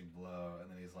finishing blow, and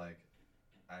then he's like,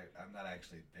 I'm not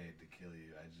actually paid to kill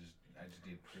you. I just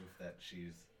need proof that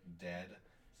she's dead.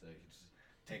 So he just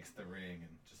takes the ring and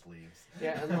just leaves.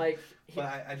 Yeah, and like,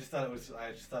 but I just thought it was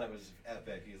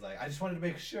epic. He's like, I just wanted to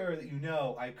make sure that you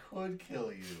know I could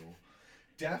kill you.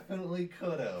 Definitely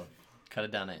could have. Could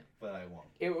have done it. But I won't.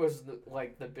 It was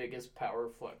like the biggest power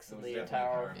flex in the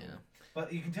entire. Yeah.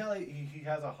 But you can tell he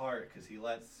has a heart because he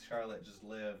lets Charlotte just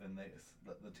live, and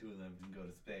the two of them can go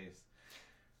to space,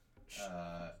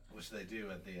 which they do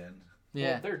at the end.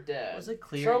 Yeah, well, they're dead. Was it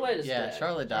clear? Charlotte is dead. Yeah,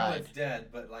 Charlotte died. Charlotte's dead,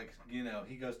 but like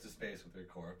he goes to space with her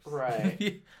corpse.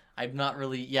 Right. I'm not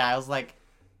really. Yeah, I was like,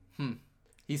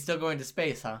 he's still going to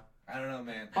space, huh? I don't know,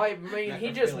 man. I mean,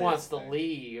 he just wants to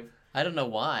leave. I don't know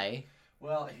why.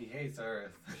 Well, he hates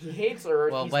Earth. He hates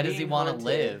Earth. Well, He's why does he want to hunted.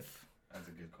 live? That's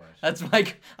a good question. That's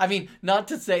like, I mean, not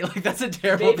to say like that's a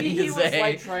terrible Maybe thing he to was say.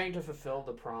 like trying to fulfill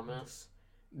the promise.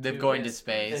 They're going to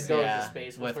space. They go Yeah, to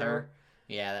space with her.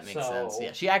 Yeah, that makes So- sense.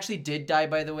 Yeah, she actually did die,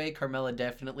 by the way. Carmella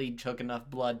definitely took enough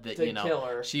blood that To kill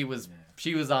her. she was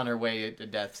on her way to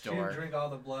death's She didn't door. drink all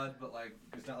the blood, but like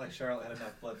it's not like Charlotte had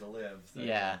enough blood to live. So.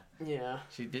 Yeah, Yeah.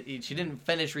 she did. She didn't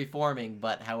finish reforming,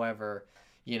 but however,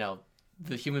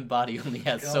 the human body only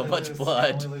has so much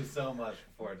blood. You only lose so much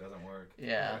before it doesn't work.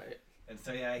 Yeah. Right. And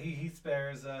so yeah, he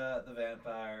spares the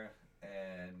vampire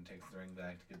and takes the ring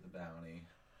back to get the bounty.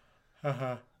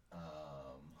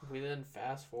 We then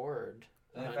fast forward.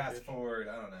 Then fast forward,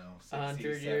 I don't know, 60,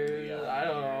 100 70, years, I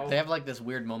don't know. They have like this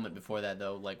weird moment before that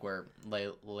though, like where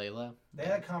Layla. They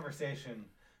had a conversation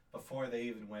before they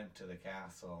even went to the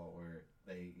castle where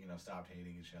they, stopped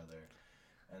hating each other.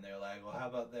 And they were like, well, how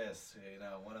about this?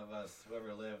 One of us,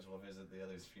 whoever lives, will visit the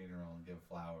other's funeral and give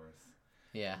flowers.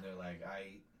 Yeah. And they're like,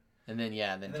 And then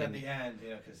And then at the end,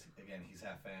 because, again, he's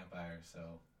half vampire,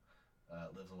 so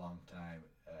lives a long time,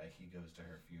 he goes to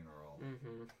her funeral.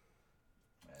 Mm-hmm.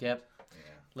 Yep. Yeah.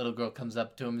 Little girl comes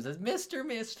up to him and says,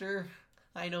 Mister,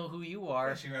 I know who you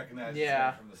are. And she recognizes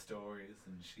him from the stories,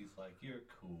 and she's like, you're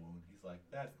cool. And he's like,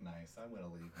 that's nice. I'm going to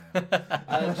leave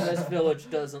now. This village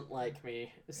doesn't like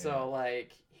me. So,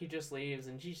 like, he just leaves,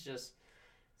 and she's just...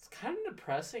 It's kind of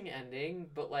depressing ending,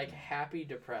 but, like, happy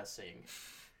depressing.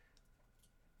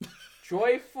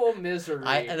 Joyful misery.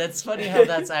 That's funny how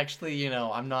that's actually,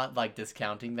 I'm not, like,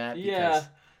 discounting that because Yeah.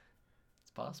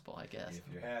 it's possible, I guess. If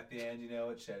you're happy and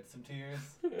it shed some tears.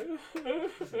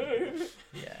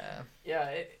 Yeah. Yeah,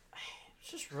 it's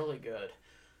just really good.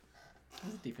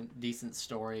 It's a decent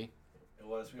story. It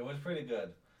was pretty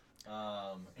good.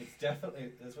 It's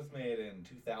definitely, this was made in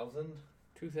 2000.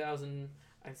 2000,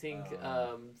 I think,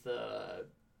 I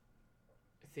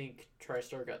think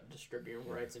TriStar got distributing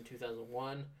rights in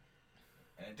 2001.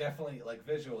 And it definitely, like,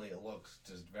 visually, it looks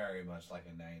just very much like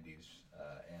a 90s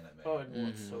anime. Oh, it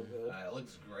looks so good. It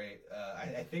looks great.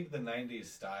 I think the 90s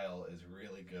style is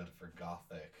really good for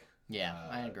gothic. Yeah,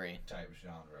 I agree. Type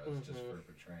genres, just for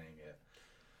portraying it.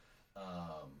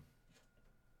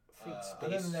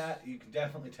 Other than that, you can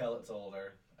definitely tell it's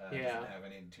older. It doesn't have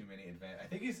too many advanced. I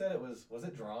think you said was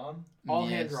it drawn? All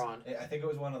hand drawn. I think it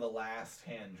was one of the last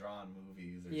hand drawn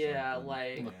movies. Or something.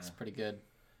 like Looks pretty good.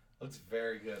 Looks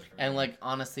very good. And like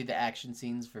honestly, the action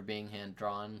scenes for being hand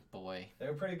drawn, boy, they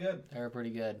were pretty good. They were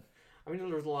pretty good. I mean,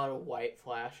 there's a lot of white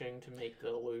flashing to make the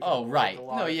illusion. Oh right,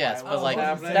 no, yes, but like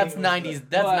that's 90s.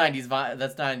 That's 90s.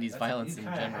 That's 90s violence in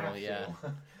general. Yeah.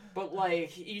 But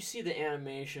like you see the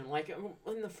animation, like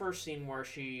in the first scene where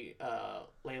she,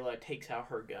 Layla takes out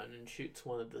her gun and shoots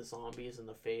one of the zombies in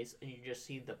the face, and you just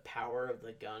see the power of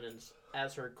the gun, and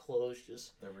as her clothes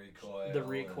just the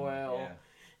recoil,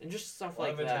 and just stuff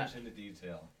like that. Attention to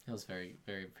detail. It was very,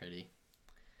 very pretty,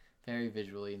 very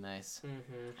visually nice.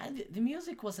 Mm-hmm. The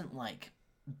music wasn't like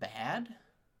bad.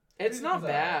 It's not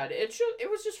bad. It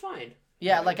was just fine.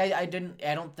 Yeah, like I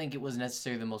don't think it was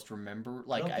necessarily the most remember.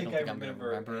 Like I don't think I'm gonna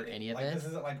remember any of it. This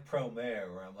isn't like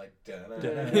Promare where I'm like,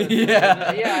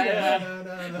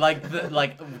 yeah.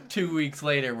 Like 2 weeks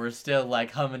later, we're still like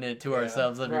humming it to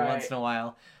ourselves every once in a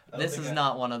while. this is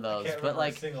not one of I those. can't But remember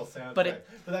like, a single soundtrack. but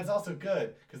But that's also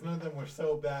good because none of them were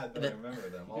so bad that I The- remember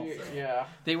them. Also, Yeah.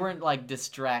 they weren't like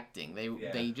distracting.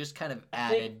 Yeah. They just kind of think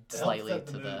added it helps slightly set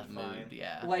to the the mood mood. fine.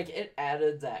 Yeah. Like it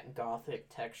added that gothic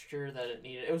texture that it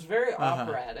needed. It was very Uh-huh.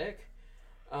 operatic,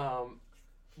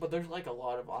 but there's like a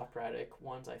lot of operatic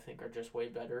ones I think are just way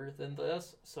better than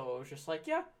this. So it was just like,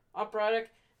 yeah, operatic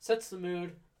sets the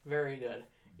mood, very good.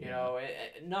 You know,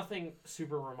 nothing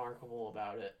super remarkable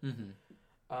about it.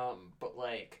 Mm-hmm. But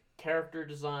like character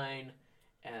design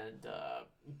and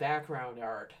background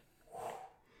art,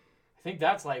 I think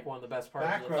that's like one of the best parts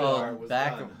of the background film. art was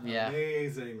done yeah.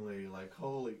 amazingly. Like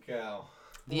holy cow!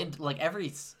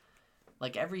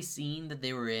 Like every scene that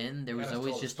they were in, there was Kinda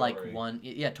always told a just like story. one.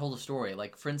 Yeah, told a story.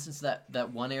 Like for instance,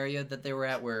 that one area that they were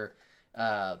at where,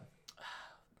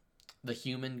 the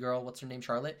human girl, what's her name,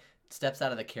 Charlotte, steps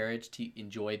out of the carriage to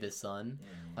enjoy the sun.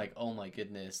 Like, oh my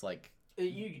goodness, like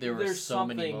there were there's so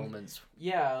many something- moments.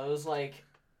 Yeah, it was like,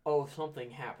 oh,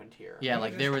 something happened here. Yeah, You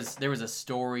like there was a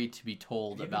story to be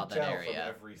told You about can that tell area. from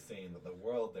every scene that the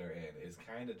world they're in is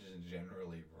kind of just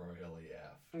generally royally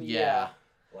F. Yeah.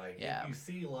 Like Yeah. if you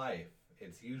see life,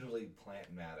 it's usually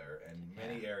plant matter, and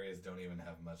many areas don't even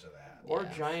have much of that. Or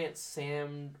Yeah. giant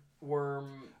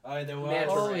sandworm. There was.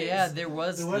 Manta Oh rays. yeah, there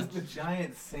was the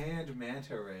giant sand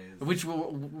manta rays.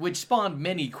 which spawned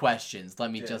many questions.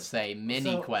 Let me Yeah. just say,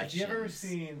 many So, questions. Have you ever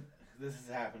seen?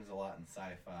 Happens a lot in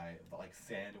sci-fi, but like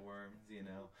sandworms,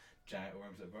 giant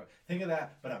worms that grow. Think of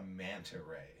that, but a manta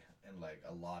ray, and like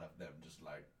a lot of them just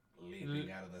like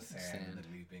leaping out of the sand and then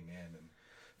leaping in. And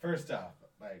first off,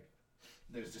 like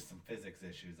there's just some physics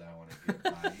issues I want to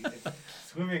get by.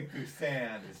 Swimming through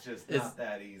sand is just not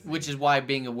that easy. Which is why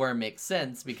being a worm makes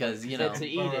sense because you know. It's to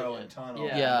eat it. Burrow and tunnel.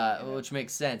 Yeah. Yeah, which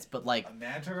makes sense. But like, A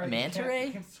manta ray. Manta ray?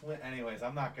 You can't swim. Anyways,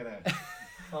 I'm not gonna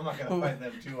fight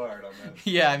them too hard on this.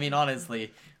 yeah, I mean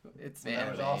honestly, it's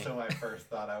That was anime. also my first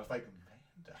thought. I was like,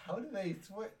 man, how do they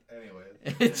swim?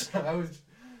 Anyways, It's- I was.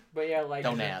 But yeah, like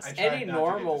Don't ask. I tried any not to get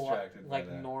normal distracted by like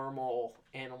that. normal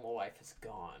animal life is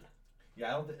gone.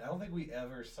 Yeah, I don't think we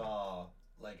ever saw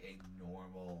like a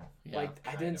normal. Yeah. Like I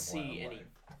kind didn't of see any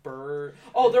wildlife. bird.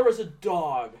 Oh, there was a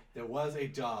dog, There was a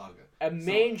dog. a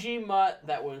mangy mutt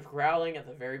that was growling at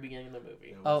the very beginning of the movie.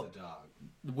 There Oh. was a dog.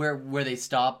 where they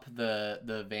stop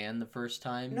the van the first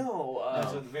time. No,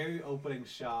 So the very opening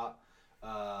shot,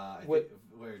 I What- think,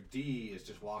 where D is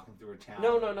just walking through a town.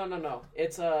 no.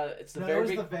 It's the No, very it was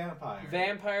big the vampire.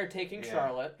 vampire taking Yeah.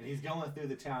 Charlotte. And he's going through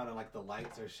the town, and like the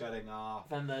lights are shutting off.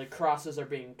 Then the crosses are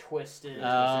being twisted.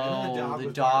 And then Oh, the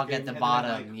was dog barking, at the and then,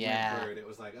 bottom, like, yeah. Whitbird, it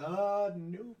was like,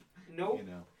 nope. Nope. You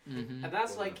know. Mm-hmm. And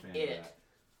that's Wasn't like a fan of it. that.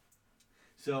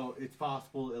 So it's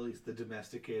possible at least the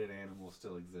domesticated animals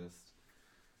still exist.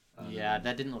 Yeah,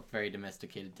 that didn't look very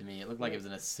domesticated to me. It looked like it was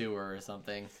in a sewer or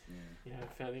something. Yeah. Yeah,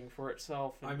 fending for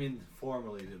itself. I mean,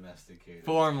 formally domesticated.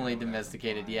 Formally That's kinda what I'm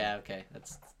domesticated. implying. Yeah, okay,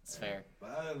 that's fair. But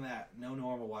other than that, no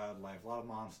normal wildlife. A lot of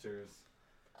monsters,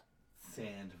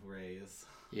 sand rays,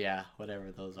 Yeah,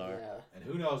 whatever those are. Yeah. and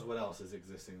who knows what else is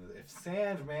existing. If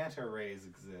sand manta rays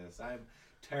exist, I'm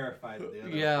terrified of the other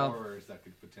Yeah. horrors that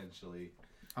could potentially.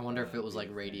 I wonder if it was be a like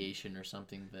thing. radiation or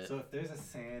something. But So if there's a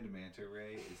sand manta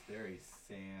ray, is there a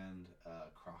sand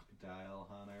crocodile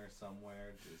hunter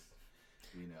somewhere? Just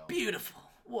beautiful.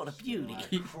 What a beauty.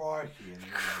 Like, crikey, and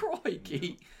you're like,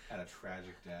 Crikey. had a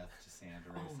tragic death to sand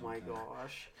rays. Oh my sometime.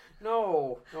 gosh.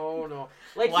 No.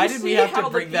 Like, Why you did we see have how to the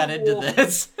bring that into people-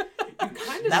 this? You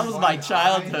kind of That was Why my did I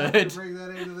have childhood. to bring that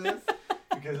into this?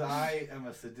 Because I am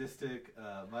a sadistic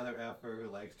mother effer who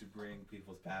likes to bring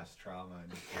people's past trauma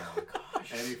into play.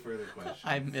 Gosh. Any further questions?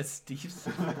 I miss Steve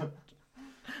so much.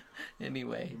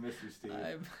 Anyway, We miss you, Steve.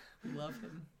 I love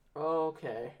him.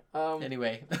 Okay.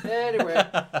 Anyway. Anyway.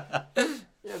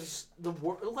 Yeah, just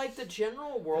the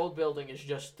general world building is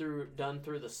just done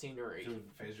through the scenery. Through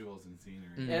visuals and scenery.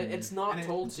 Mm. It's not And it-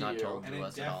 told It's to not you. told. And to it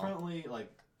us at all. definitely like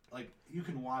you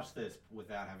can watch this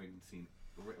without having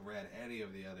read any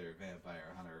of the other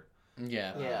vampire hunter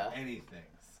Yeah. Yeah.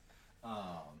 anythings.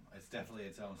 It's definitely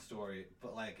its own story,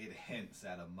 but like it hints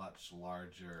at a much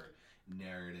larger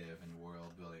narrative and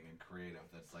world building and creative.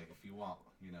 That's like if you want,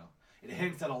 it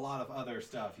hints at a lot of other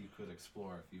stuff you could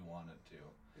explore if you wanted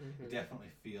to. Mhm. It definitely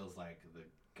feels like the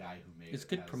guy who made It's it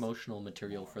good has promotional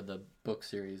material for the book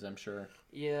series, I'm sure.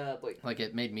 Yeah, Like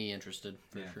it made me interested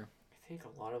for Yeah. sure. I think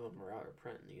a lot of them are out of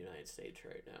print in the United States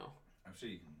right now. I'm sure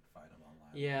you can find them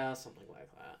online. Yeah, something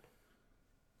like that.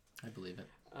 I believe it.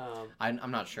 Um,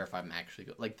 I'm not sure if I'm actually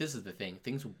like this is the thing.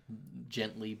 Things will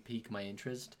gently pique my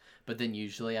interest, but then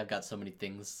usually I've got so many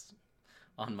things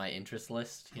on my interest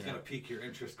list. It's gonna pique your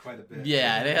interest quite a bit.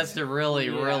 Yeah, it has to really,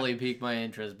 Yeah. really pique my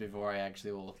interest before I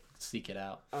actually will seek it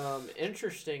out.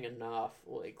 Interesting enough,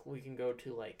 like we can go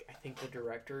to like I think the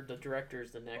director. The director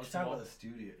is the next. Let's talk one. about the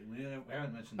studio. We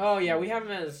haven't mentioned. Oh yeah, we haven't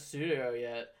been in the studio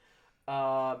yet.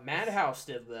 Madhouse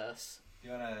did this. Do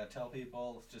you want to tell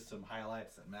people just some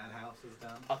highlights that Madhouse has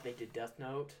done? They did Death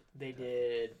Note. They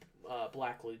did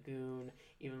Black Lagoon.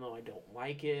 Even though I don't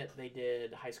like it, they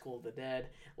did High School of the Dead.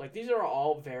 Like these are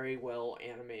all very well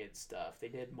animated stuff. They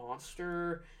did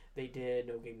Monster. They did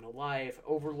No Game No Life,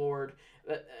 Overlord,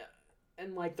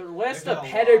 and like their list of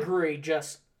pedigree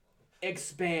just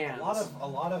expands. A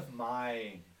lot of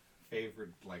my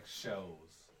favorite like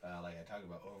shows, like I talked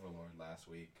about Overlord last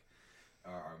week,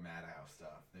 are Madhouse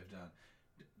stuff.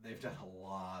 They've done a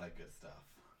lot of good stuff.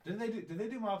 Did they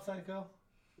do Mob Psycho?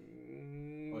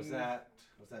 Was that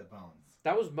Bones?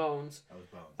 That was Bones. That was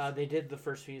Bones. They did the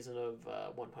first season of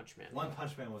One Punch Man. One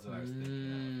Punch Man was what I was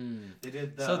thinking of. They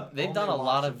did So they've done a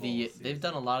lot of the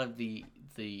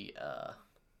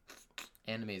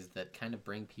animes that kind of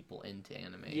bring people into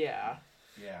anime. Yeah.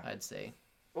 Yeah. I'd say.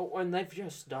 Oh, and they've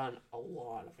just done a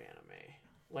lot of anime.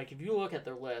 Like if you look at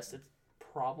their list, it's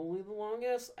probably the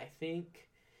longest. I think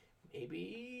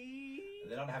maybe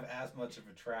they don't have as much of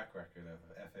a track record of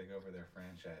effing over their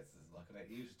franchises. Looking at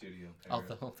you, Studio Pair.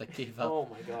 Although they gave up. Oh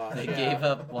my gosh. They gave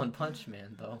up One Punch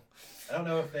Man though. I don't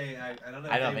know if they. I don't know.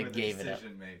 If I don't they think were the gave it up.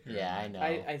 decision maker. Yeah, I know.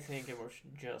 I think it was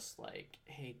just like,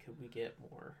 hey, could we get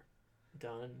more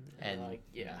done? And like,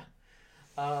 yeah.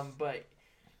 But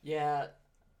yeah,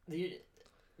 they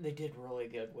did really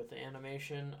good with the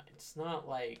animation. It's not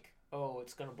like, oh,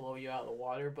 it's gonna blow you out of the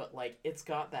water, but like it's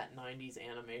got that 90s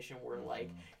animation where like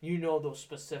you know those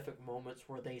specific moments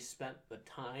where they spent the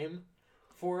time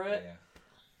for it. Yeah.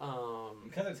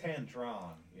 Because it's hand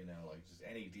drawn, you know, like just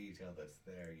any detail that's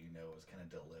there, you know, is kind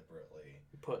of deliberately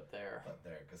put there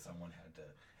because someone had to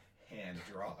hand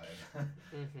draw it.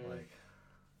 Mm-hmm. Like,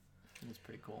 it's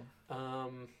pretty cool.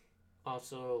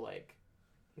 Also, like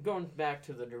going back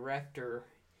to the director,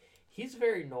 he's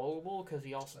very notable because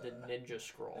he also did Ninja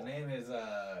Scroll. The name is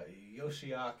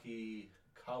Yoshiaki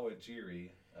Kawajiri.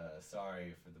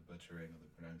 Sorry for the butchering of the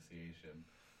pronunciation.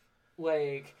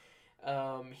 Like,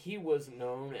 he was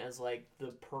known as like the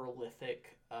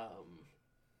prolific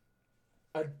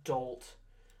adult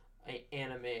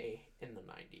anime in the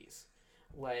 90s.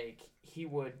 Like he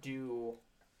would do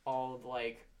all the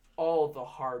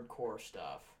hardcore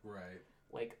stuff. Right.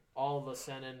 Like all the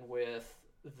seinen with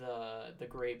the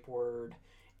grape word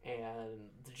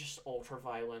and just ultra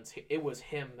violence. It was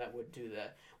him that would do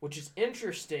that, which is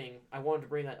interesting. I wanted to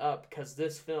bring that up because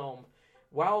this film,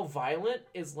 while violent,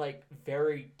 is like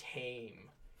very tame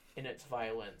in its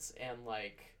violence and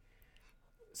like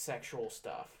sexual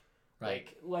stuff. Right.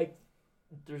 Like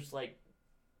there's like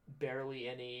barely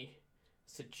any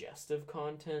suggestive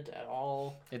content at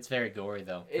all. It's very gory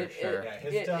though, for sure.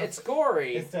 Yeah, it's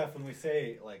gory. His stuff, when we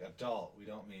say like adult, we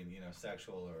don't mean, you know,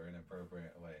 sexual or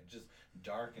inappropriate way. Just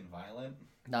dark and violent.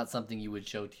 Not something you would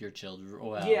show to your children.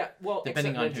 Well, yeah, well,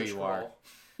 depending on who you are.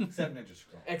 Except Ninja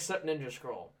Scroll. Except Ninja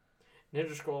Scroll.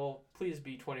 Ninja Scroll, please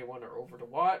be 21 or over to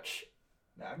watch.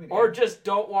 No, I mean, or just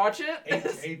don't watch it.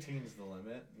 18's the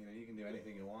limit. You know, you can do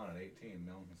anything you want at 18.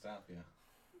 No one can stop you.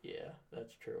 Yeah,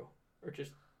 that's true. Or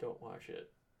just don't watch it.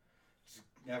 Just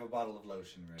have a bottle of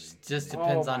lotion ready. Just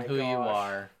depends on my who you gosh.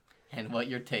 are and what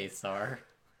your tastes are.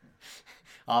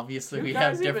 Obviously, You we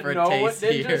guys have even different know tastes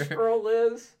what Ninja here. Scroll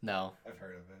is? No, I've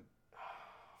heard of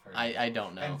it. I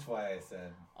don't know. That's why I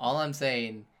said. All I'm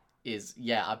saying is,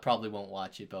 yeah, I probably won't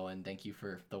watch it, Bowen. Thank you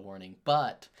for the warning.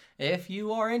 But if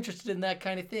you are interested in that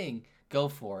kind of thing, go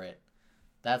for it.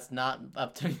 That's not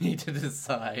up to me to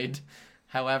decide.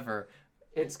 However,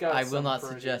 It's got I will some not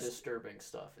pretty suggest disturbing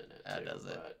stuff in it, too. does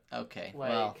it? But, Okay, like,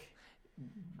 well,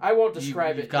 I won't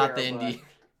describe you've it got here, the indie.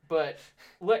 but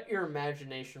let your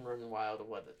imagination run wild of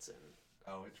what it's in.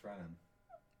 Oh, it's running.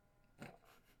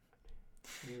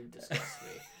 You disgust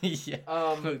me. yeah.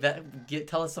 Look,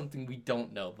 tell us something we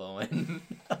don't know, Bowen.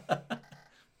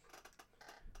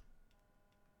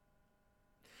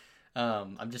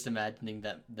 I'm just imagining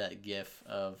that GIF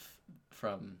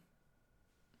from.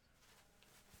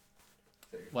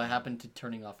 What happened to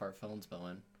turning off our phones,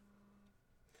 Bowen?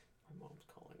 My mom's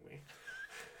calling me.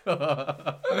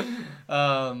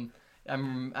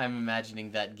 I'm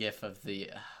imagining that GIF of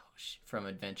the from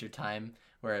Adventure Time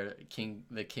where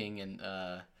the king and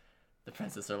the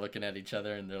princess are looking at each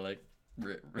other and they're like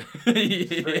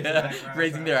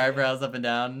raising their eyebrows up and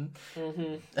down.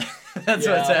 Mm-hmm. That's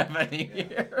what's happening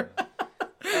here.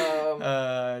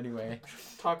 Anyway,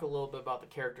 talk a little bit about the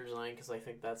character design because I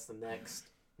think that's the next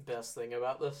best thing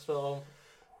about this film.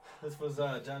 This was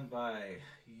done by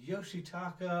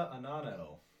Yoshitaka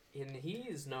Anano. and he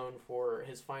is known for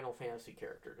his Final Fantasy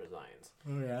character designs.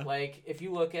 Oh yeah. Like, if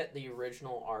you look at the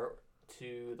original art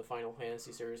to the Final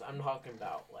Fantasy series, I'm talking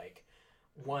about like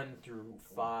 1 through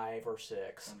 5 or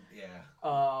 6.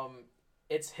 Yeah.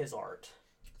 It's his art.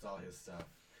 It's all his stuff.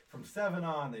 From 7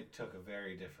 on, they took a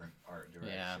very different art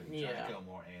direction. Trying to go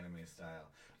more anime style,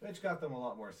 which got them a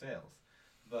lot more sales.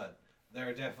 But there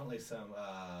are definitely some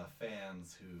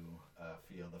fans who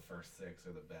feel the first 6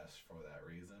 are the best for that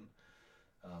reason.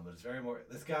 But it's very more.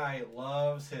 This guy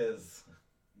loves his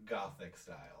gothic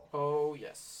style. Oh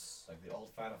yes. Like the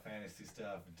old Final Fantasy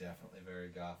stuff, definitely very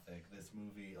gothic. This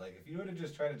movie, like if you were to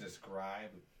just try to describe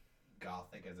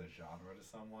gothic as a genre to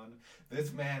someone,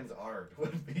 this man's art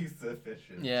would be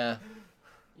sufficient. Yeah.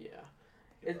 Yeah.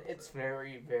 It's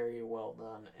very, very well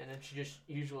done. And it's just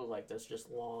usually like this,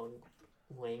 just long,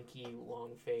 lanky,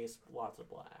 long face, lots of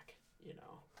black, you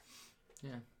know.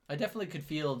 Yeah. I definitely could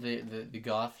feel the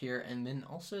goth here, and then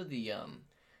also the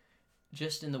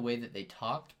just in the way that they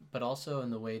talked, but also in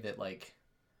the way that like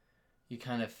you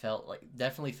kind of felt like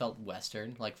definitely felt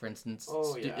Western. Like for instance,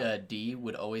 D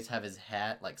would always have his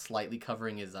hat like slightly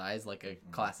covering his eyes, like a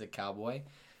classic cowboy,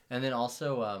 and then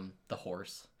also the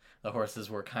horse. The horses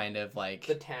were kind of like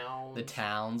the towns. The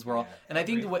towns were all, and I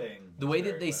think the way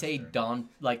that they say Don,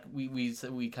 like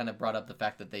we kind of brought up the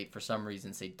fact that they for some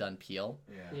reason say Dun Peel,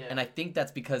 yeah. And I think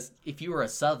that's because if you were a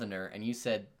Southerner and you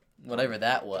said whatever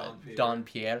that was, Don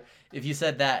Pierre, if you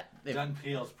said that, Dun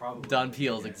Peel's probably Dun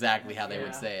Peel's exactly how they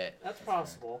would say it. That's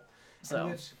possible. So.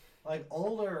 Which, like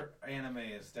older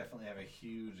animes definitely have a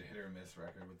huge hit or miss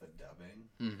record with the dubbing.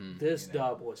 Mm-hmm. This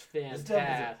dub was fantastic. This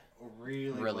dub was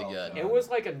really well good. done. It was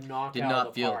like a knockout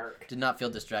of the park. Did not feel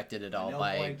distracted at all no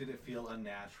by. point did it feel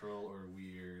unnatural or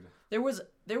weird. There was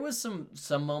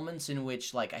some moments in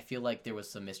which like I feel like there was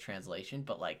some mistranslation,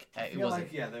 but like I feel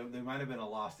like there might have been a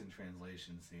lost in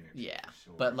translation scene. Or yeah,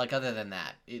 sure. But like other than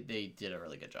that, they did a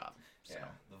really good job. So. Yeah,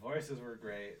 the voices were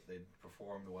great. They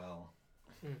performed well.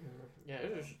 Mm-hmm. Yeah,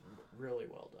 it was really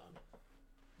well done.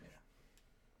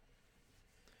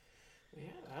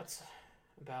 Yeah, that's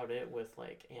about it with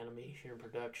like animation and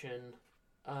production.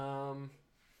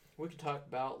 We could talk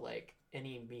about like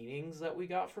any meanings that we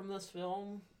got from this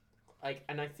film, like,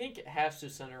 and I think it has to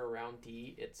center around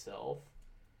D itself,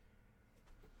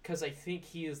 because I think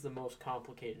he is the most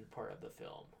complicated part of the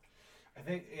film. I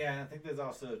think there's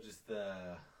also just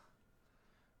the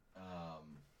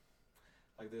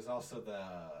there's also the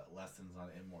lessons on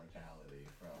immortality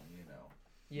from,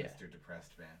 Mr.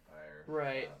 Depressed Vampire.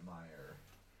 Right. Meyer.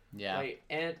 Yeah. Right,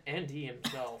 and D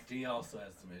himself. D also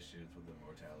has some issues with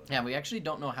immortality. Yeah, we actually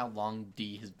don't know how long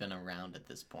D has been around at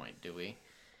this point, do we?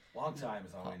 Long time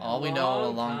is all we know. All we know, a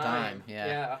long time.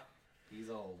 Yeah. He's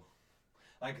old.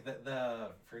 Like the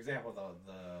for example,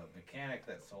 the mechanic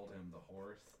that sold him the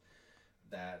horse,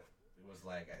 that was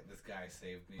like, this guy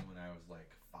saved me when I was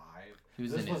like 5.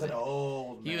 This was an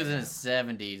old man. He was in his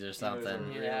 70s or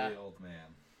something. He was a really old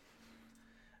man.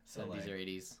 So 70s or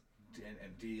 80s.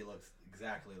 And D looks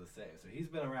exactly the same. So he's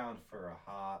been around for a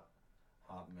hot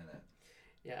minute.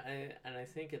 Yeah, and I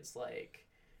think it's like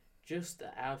just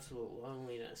the absolute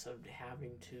loneliness of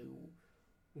having to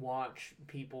watch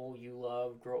people you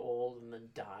love grow old and then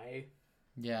die.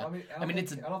 Yeah, I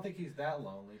don't think he's that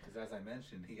lonely because, as I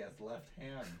mentioned, he has left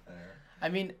hand there. I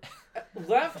mean,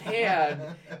 left hand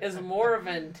is more of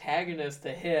an antagonist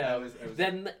to him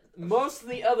than most of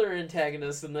the other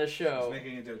antagonists in this show. I was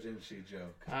making a doujinshi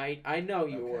joke. I know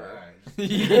you were. Right.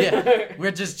 Yeah,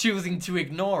 we're just choosing to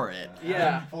ignore it.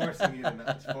 Yeah, I'm forcing you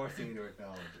to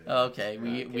acknowledge it. Okay,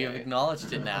 we have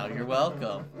acknowledged it now. You're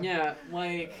welcome. Yeah,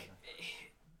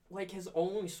 like his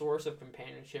only source of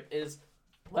companionship is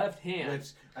left hand. Which,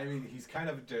 I mean, he's kind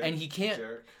of a jerk. And he can't.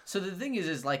 So the thing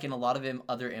is like in a lot of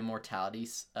other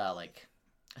immortalities, like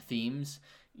themes,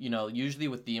 usually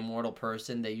with the immortal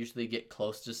person, they usually get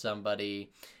close to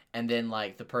somebody, and then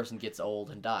like the person gets old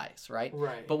and dies, right?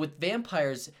 Right. But with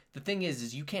vampires, the thing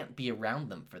is you can't be around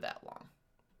them for that long,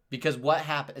 because what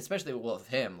happened, especially with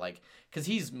him, like, because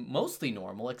he's mostly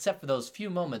normal except for those few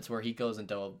moments where he goes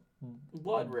into a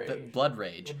blood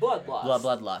rage,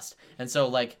 bloodlust, and so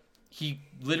like. He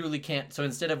literally can't. So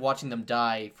instead of watching them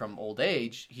die from old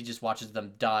age, he just watches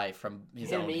them die from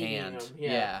his own hand.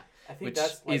 I think which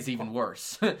that's like, is even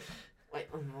worse.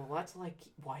 That's like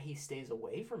why he stays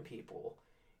away from people.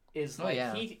 Is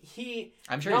he?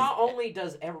 I'm sure. Not only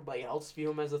does everybody else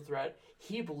view him as a threat,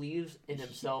 he believes in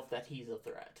himself that he's a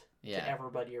threat to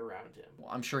everybody around him.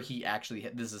 Well, I'm sure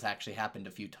this has actually happened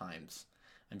a few times.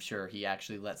 I'm sure he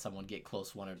actually let someone get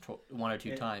close one or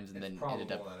two times and then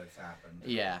ended up. That it's happened.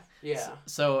 Yeah. Yeah.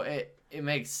 So it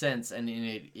makes sense, and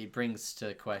it brings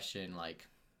to question like,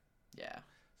 yeah.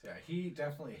 So yeah, he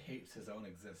definitely hates his own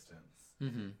existence,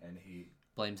 Mm-hmm. and he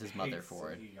Blames his mother hates-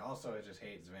 for it. He also just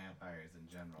hates vampires in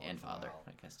general. And as father, well.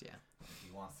 I guess, yeah.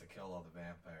 He wants to kill all the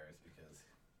vampires because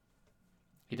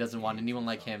He doesn't want hates anyone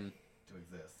like himself him to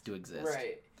exist. to exist.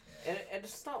 Right. Yeah. And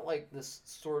it's not like this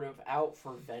sort of out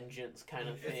for vengeance kind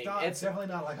of thing. It's definitely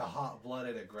not like a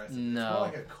hot-blooded aggressive. No. It's more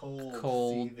like a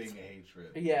cold, seething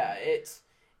hatred. Yeah, it's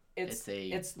It's a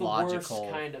the logical-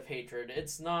 worst kind of hatred.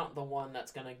 It's not the one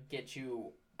that's gonna get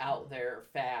you out there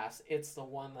fast. It's the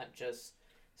one that just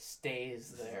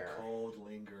stays This there. is a cold,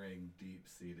 lingering,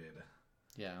 deep-seated.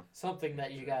 Yeah. Something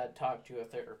that you gotta talk to a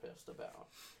therapist about.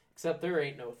 Except there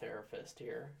ain't no therapist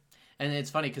here. And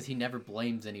it's funny because he never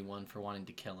blames anyone for wanting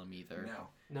to kill him either.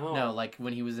 No. No, like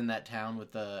when he was in that town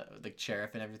with the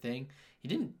sheriff and everything, he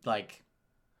didn't like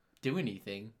do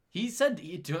anything. He said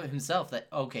to himself that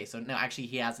okay, so no, actually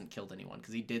he hasn't killed anyone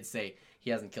because he did say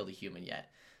he hasn't killed a human yet.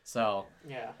 So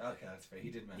Yeah. Okay, that's fair. He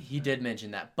did mention. he that. did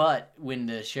mention that. But when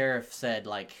the sheriff said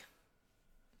like,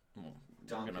 well,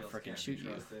 Don "I'm gonna Pills freaking can't be shoot you,"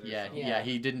 trusted or yeah, something. yeah,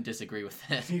 he didn't disagree with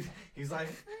that. He's like,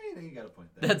 you got a point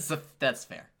there. That's fair. That's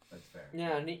fair.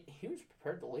 Yeah, and he was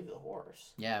prepared to leave the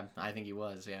horse. Yeah, I think he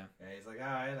was. Yeah. Yeah, he's like, all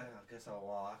right, I guess I'll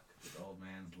walk. The old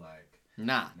man's like,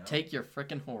 Nah, No. take your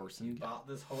freaking horse he and go. bought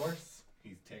this horse.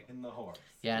 He's taking the horse.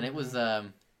 Yeah, and it was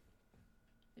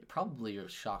it probably a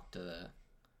shock to the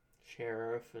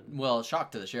Sheriff and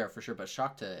shock to the sheriff for sure, but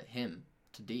shock to him,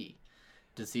 to D,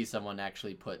 to see someone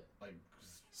actually put Like,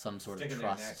 some sort of sticking their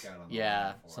trust. neck out on the Yeah,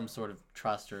 line for some him. sort of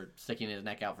trust or sticking his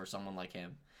neck out for someone like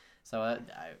him. So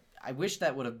I wish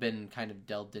that would have been kind of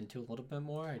delved into a little bit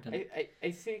more. I didn't.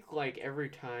 I think like every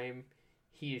time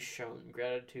he is shown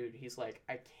gratitude, he's like,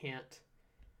 I can't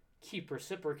keep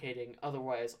reciprocating,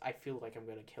 otherwise I feel like I'm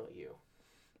gonna kill you.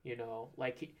 You know,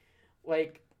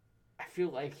 I feel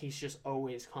like he's just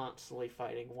always constantly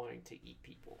fighting, wanting to eat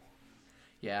people.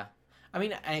 Yeah, I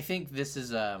mean, I think this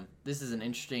is an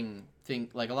interesting thing.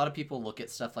 Like a lot of people look at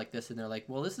stuff like this and they're like,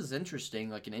 well, this is interesting,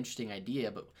 like an interesting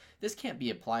idea, but this can't be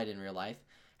applied in real life.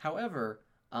 However,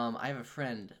 I have a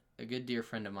friend, a good dear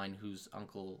friend of mine, whose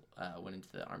uncle went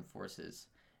into the armed forces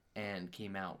and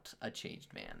came out a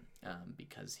changed man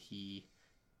because he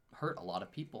hurt a lot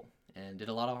of people and did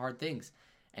a lot of hard things,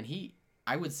 and he,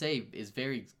 I would say, is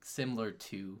very similar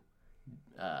to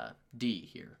D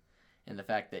here. And the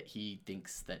fact that he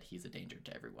thinks that he's a danger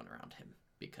to everyone around him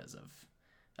because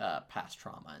of past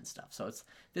trauma and stuff. So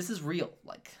this is real.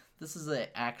 Like this is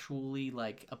a actually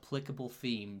like applicable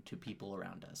theme to people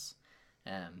around us,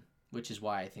 which is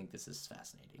why I think this is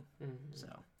fascinating. Mm-hmm. So,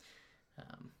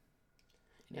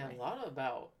 Yeah, anyway. a lot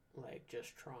about like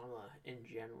just trauma in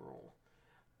general,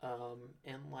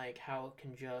 and like how it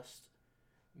can just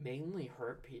mainly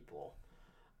hurt people.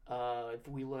 If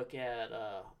we look at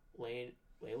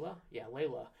Layla, yeah,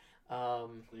 Layla,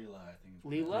 Leela, I think.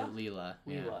 Leela? Leela,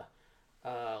 yeah.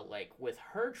 Leela, like with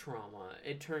her trauma,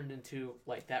 it turned into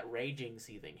like that raging,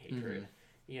 seething hatred.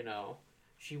 You know,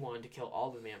 she wanted to kill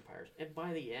all the vampires, and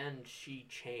by the end, she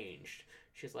changed.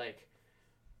 She's like,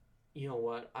 you know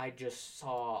what? I just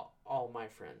saw all my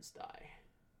friends die.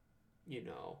 You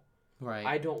know, Right.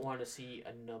 I don't want to see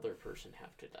another person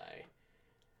have to die.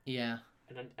 Yeah.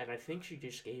 And I think she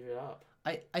just gave it up.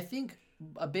 I think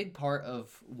a big part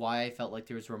of why I felt like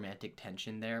there was romantic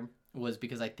tension there was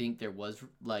because I think there was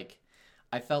like,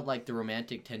 I felt like the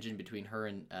romantic tension between her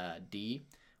and D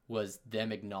was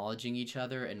them acknowledging each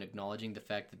other and acknowledging the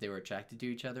fact that they were attracted to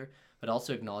each other, but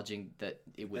also acknowledging that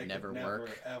it would never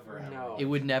work. Ever. No. It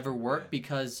would never work Yeah.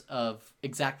 because of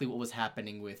exactly what was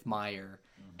happening with Meyer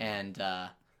and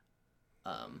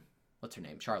what's her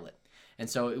name, Charlotte. And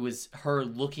so it was her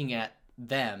looking at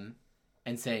them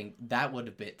and saying that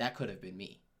could have been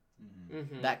me.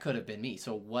 Mm-hmm. That could have been me.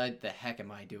 So what the heck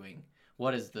am I doing?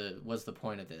 What's the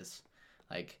point of this?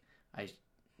 Like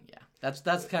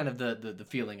that's kind of the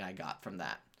feeling I got from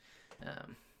that.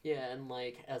 Yeah, and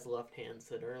like as Left Hand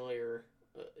said earlier,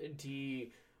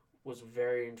 D was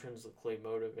very intrinsically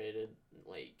motivated.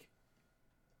 Like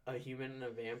a human and a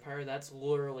vampire, that's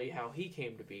literally how he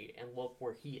came to be, and look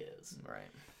where he is. Right.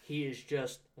 He is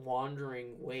just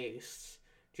wandering wastes,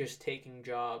 just taking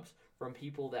jobs from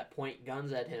people that point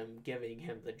guns at him, giving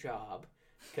him the job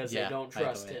because Yeah, they don't by the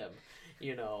trust way. him,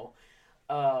 you know.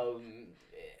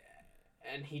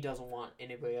 And he doesn't want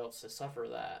anybody else to suffer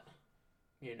that,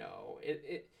 you know.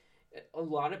 A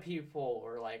lot of people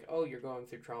are like, oh, you're going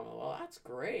through trauma. Well, that's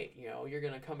great, you know, you're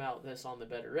going to come out this on the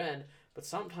better end, but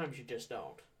sometimes you just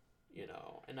don't, you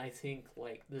know. And I think,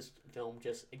 like, this film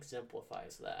just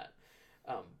exemplifies that.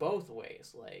 Both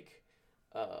ways, like,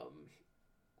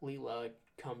 Leela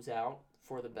comes out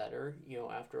for the better,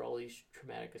 after all these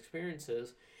traumatic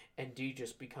experiences, and D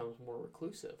just becomes more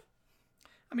reclusive.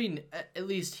 I mean, at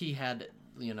least he had,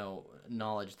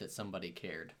 knowledge that somebody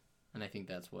cared. And I think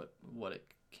that's what it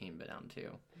came down to.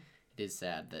 It is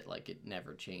sad that, it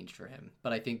never changed for him.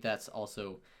 But I think that's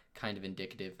also kind of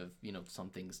indicative of, some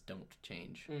things don't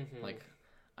change. Mm-hmm.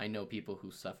 I know people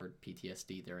who suffered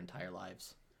PTSD their entire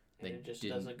lives. And it just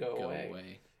doesn't go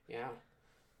away. Yeah.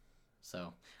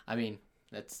 So, I mean,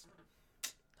 that's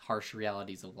harsh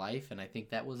realities of life, and I think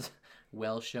that was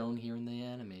well shown here in the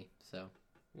anime. So.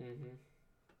 Mm-hmm.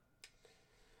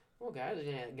 Well, guys,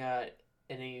 got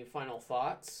any final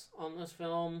thoughts on this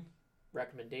film?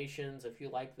 Recommendations if you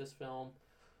like this film?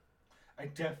 I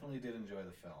definitely did enjoy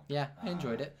the film. Yeah, I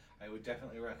enjoyed it. I would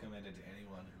definitely recommend it to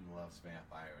anyone who loves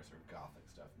vampires or gothic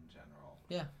stuff in general.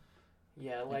 Yeah.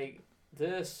 Yeah,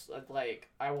 this,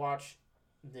 I watched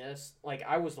this,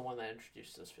 I was the one that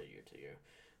introduced this video to you.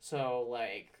 So,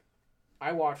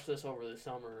 I watched this over the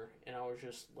summer, and I was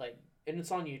just, and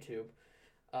it's on YouTube,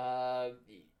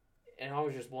 and I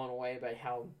was just blown away by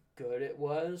how good it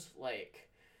was.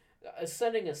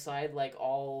 Setting aside,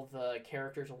 all the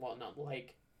characters and whatnot,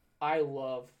 I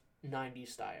love 90s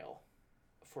style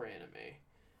for anime.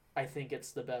 I think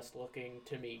it's the best looking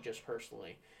to me, just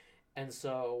personally. And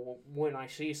so when I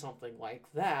see something like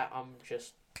that, I'm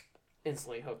just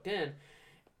instantly hooked in.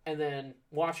 And then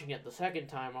watching it the second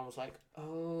time, I was like,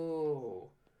 oh,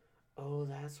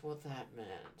 that's what that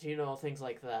meant. Things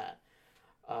like that.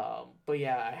 But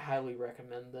yeah, I highly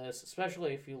recommend this,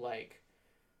 especially if you like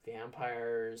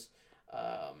vampires.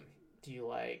 Do you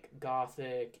like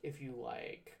gothic? If you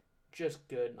like just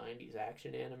good 90s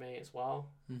action anime as well.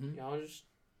 Mm-hmm. Just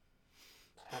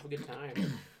have a good time.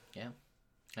 Yeah,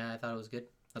 I thought it was good.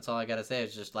 That's all I gotta say.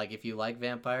 It's just if you like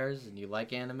vampires and you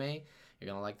like anime, you're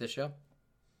gonna like this show.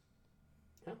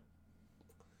 Yeah.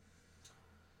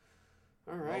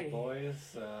 All right, well, boys.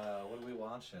 What are we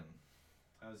watching?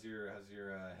 How's your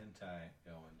hentai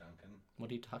going, Duncan? What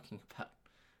are you talking about?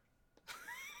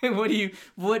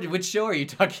 Which show are you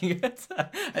talking about?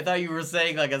 I thought you were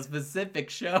saying a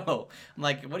specific show. I'm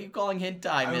like, what are you calling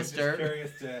hentai, mister? I was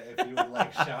just curious if you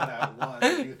would shout out one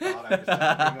that you thought I was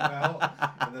talking about,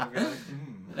 and then be like,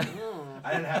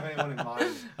 I didn't have anyone in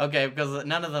mind. Okay, because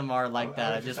none of them are like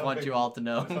that. I just want you all to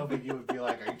know. I was hoping you would be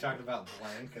like, are you talking about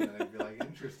blank? And then I'd be like,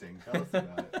 interesting. Tell us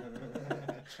about it.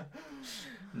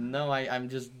 No, I'm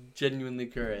just genuinely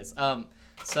curious.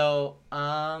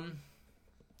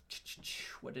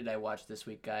 What did I watch this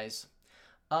week, guys?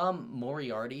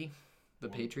 Moriarty, the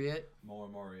Patriot. More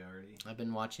Moriarty. I've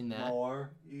been watching that.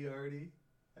 Moriarty.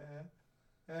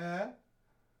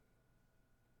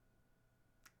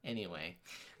 Anyway,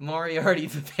 Moriarty,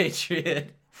 the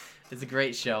Patriot is a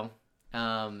great show.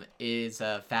 Is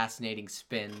a fascinating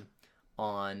spin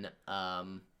on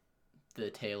the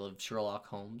tale of Sherlock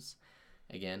Holmes.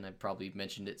 Again, I've probably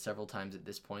mentioned it several times at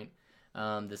this point.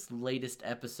 This latest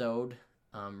episode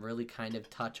really kind of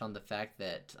touch on the fact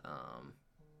that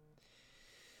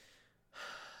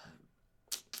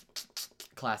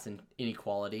class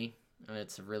inequality, and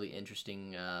it's a really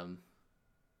interesting.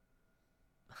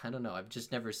 I don't know. I've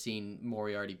just never seen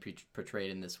Moriarty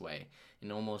portrayed in this way,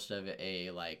 in almost of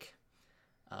a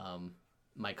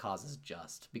my cause is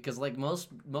just, because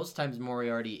most times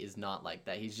Moriarty is not like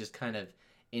that. He's just kind of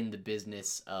in the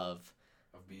business of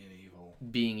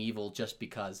being evil just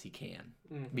because he can,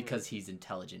 because he's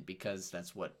intelligent, because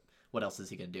that's what else is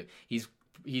he gonna do? He's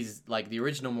the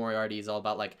original Moriarty is all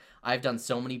about I've done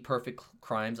so many perfect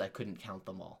crimes I couldn't count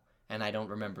them all, and I don't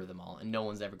remember them all, and no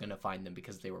one's ever gonna find them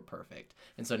because they were perfect.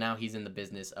 And so now he's in the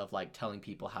business of telling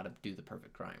people how to do the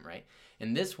perfect crime, right?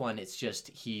 In this one, it's just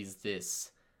he's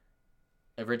this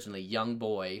originally young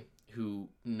boy who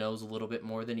knows a little bit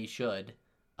more than he should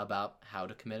about how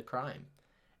to commit a crime.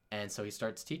 And so he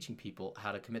starts teaching people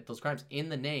how to commit those crimes in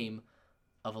the name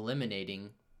of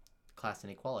eliminating class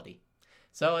inequality.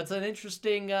 So it's an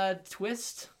interesting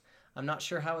twist. I'm not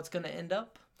sure how it's going to end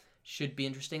up. Should be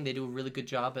interesting. They do a really good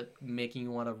job at making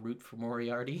you want to root for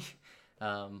Moriarty.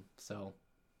 So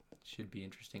should be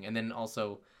interesting. And then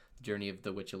also the journey of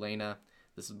the witch Elena.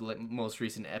 This most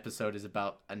recent episode is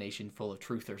about a nation full of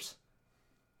truthers.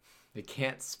 They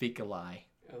can't speak a lie.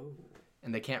 Oh.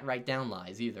 And they can't write down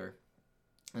lies either.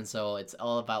 And so it's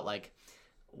all about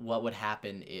what would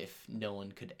happen if no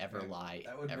one could ever lie.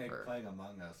 That would ever. make playing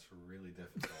Among Us really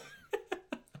difficult.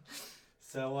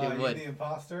 So It you would. the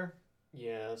imposter?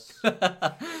 Yes.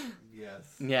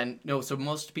 Yes. Yeah, no, so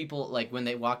most people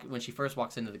when she first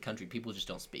walks into the country, people just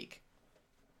don't speak.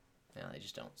 Yeah, they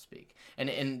just don't speak.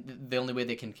 And the only way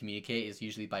they can communicate is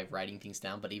usually by writing things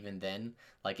down. But even then,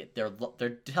 like they're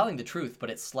telling the truth, but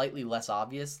it's slightly less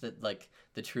obvious that like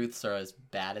the truths are as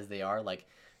bad as they are. Like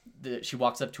she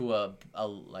walks up to a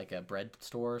like a bread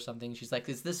store or something. She's like,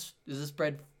 "Is this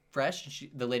bread fresh?"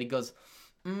 And the lady goes,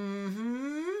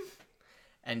 "Mm-hmm."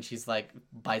 And she's like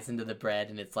bites into the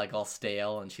bread and it's like all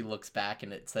stale. And she looks back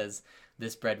and it says,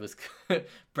 "This bread was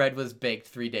baked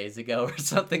 3 days ago," or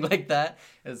something like that.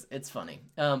 It's funny,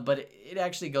 but it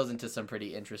actually goes into some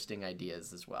pretty interesting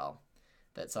ideas as well.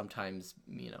 That sometimes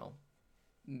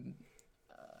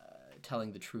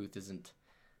telling the truth isn't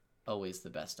always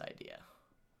the best idea.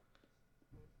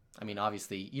 I mean,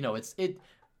 obviously, it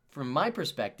from my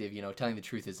perspective, telling the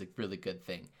truth is a really good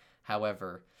thing.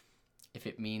 However, if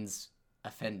it means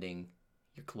offending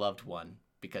your loved one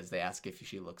because they ask if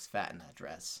she looks fat in that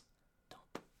dress,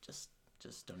 just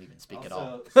don't even speak at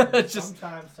all.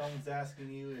 Sometimes someone's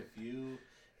asking you if you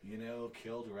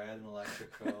killed Red in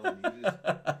Electrical, and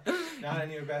not in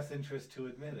your best interest to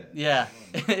admit it. Yeah,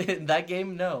 in that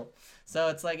game, no. So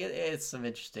it's like it's some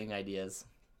interesting ideas,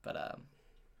 but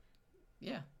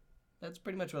yeah, that's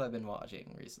pretty much what I've been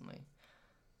watching recently.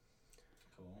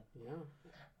 Cool. Yeah.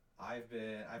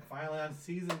 I'm finally on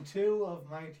season 2 of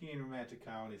My Teen Romantic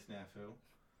Comedy Snafu.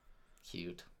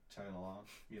 Cute. Chugging along,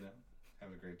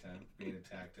 having a great time, being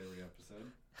attacked every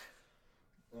episode.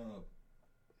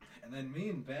 And then me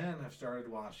and Ben have started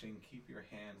watching Keep Your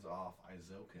Hands Off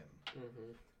Izoken,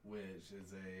 which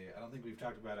is I don't think we've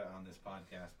talked about it on this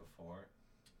podcast before,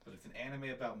 but it's an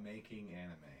anime about making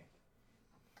anime.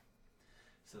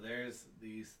 So there's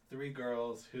these 3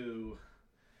 girls who,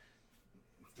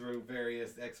 through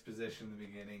various exposition in the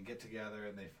beginning, get together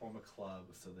and they form a club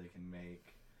so they can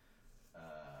make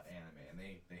anime, and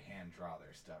they hand draw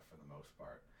their stuff for the most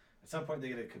part. At some point they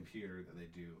get a computer that they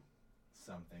do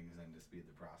some things in to speed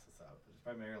the process up, but it's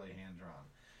primarily hand drawn.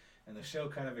 And the show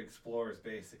kind of explores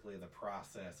basically the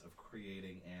process of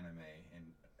creating anime and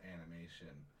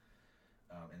animation,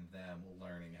 and them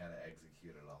learning how to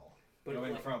execute it all. But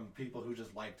going from people who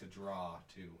just like to draw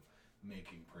to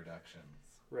making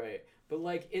productions. Right.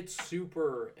 But it's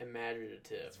super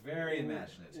imaginative. It's very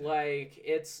imaginative.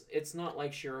 It's not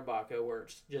like Shirobako where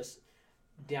it's just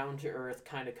down to earth,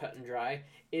 kind of cut and dry.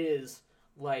 It is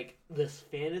like this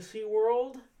fantasy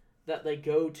world that they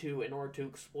go to in order to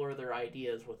explore their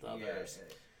ideas with others.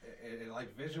 Yeah,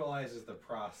 it visualizes the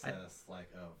process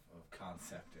of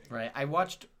concepting. Right. I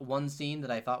watched one scene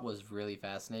that I thought was really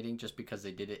fascinating just because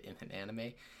they did it in an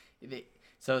anime.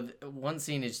 One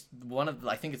scene is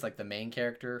I think it's like the main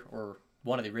character or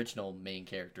one of the original main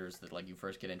characters that you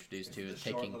first get introduced to is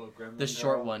taking the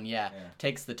short one,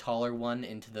 takes the taller one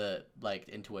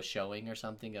into a showing or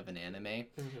something of an anime,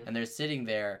 and they're sitting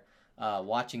there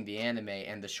watching the anime,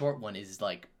 and the short one is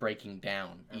breaking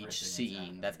down each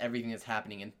scene. That's everything that's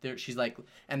happening, and she's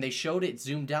and they showed it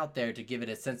zoomed out there to give it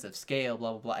a sense of scale,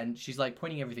 blah blah blah, and she's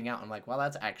pointing everything out. I'm like, wow,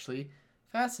 that's actually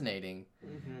fascinating,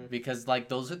 because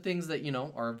those are things that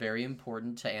are very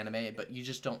important to anime, but you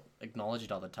just don't acknowledge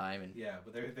it all the time. And yeah,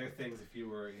 but they're things, if you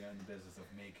were in the business of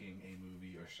making a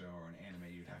movie or show or an anime,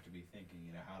 you'd have to be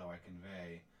thinking, how do I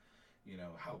convey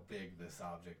how big this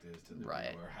object is to the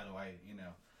viewer, how do I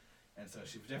and so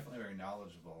she's definitely very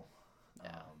knowledgeable.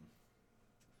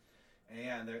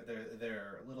 And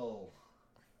their little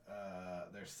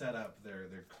their setup,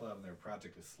 their club, their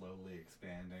project is slowly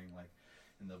expanding.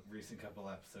 In the recent couple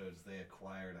episodes, they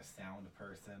acquired a sound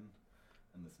person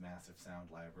in this massive sound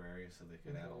library, so they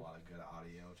could add a lot of good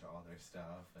audio to all their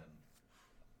stuff. And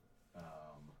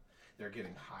they're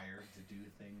getting hired to do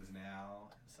things now,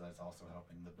 so that's also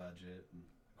helping the budget and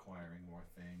acquiring more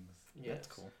things. Yeah, that's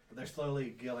cool. But they're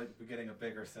slowly getting a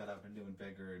bigger setup and doing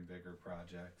bigger and bigger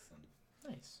projects.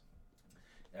 And nice.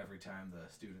 Every time the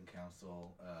student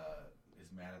council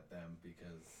is mad at them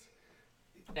because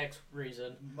X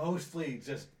reason. Mostly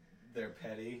just they're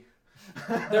petty.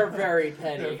 They're very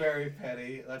petty. They're very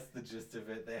petty. That's the gist of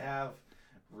it. They have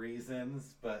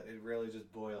reasons, but it really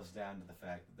just boils down to the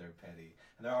fact that they're petty.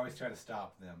 And they're always trying to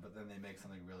stop them, but then they make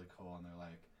something really cool and they're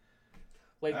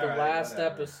like the last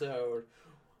episode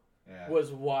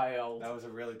was wild. That was a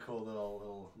really cool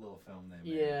little film they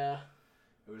made. Yeah.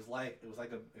 It was like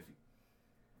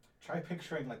try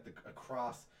picturing a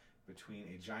cross between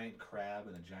a giant crab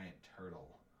and a giant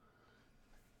turtle.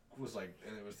 And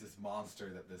it was this monster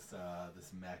that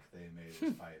this mech they made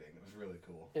was fighting. It was really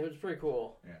cool. It was pretty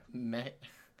cool. Yeah.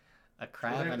 A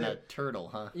crab and a turtle,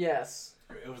 huh? Yes.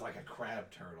 It was like a crab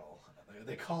turtle.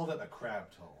 They called it a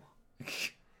crab turtle.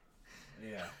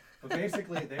 Yeah. But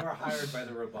basically, they were hired by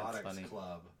the robotics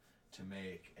club to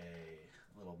make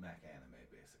a little mech anime,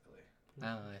 basically.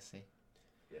 Oh, I see.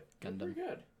 Yeah. Pretty Gundam.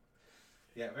 good.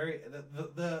 Yeah, very.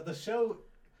 The show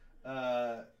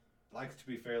likes to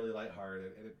be fairly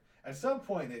lighthearted, and at some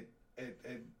point it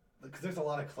because there's a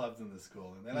lot of clubs in the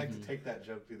school, and they like to take that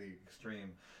joke to the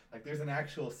extreme. Like there's an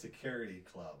actual security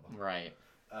club, Right.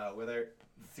 where the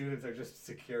students are just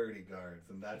security guards,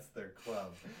 and that's their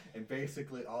club. And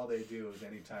basically, all they do is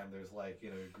anytime there's like a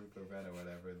group event or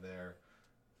whatever,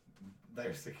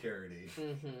 they're security.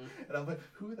 And I'm like,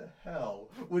 who the hell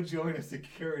would join a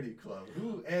security club?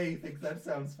 Who A thinks that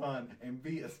sounds fun, and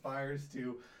B aspires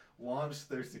to launch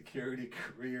their security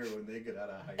career when they get out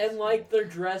of high school? And like they're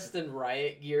dressed in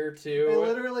riot gear They too.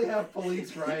 literally have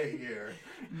police riot gear.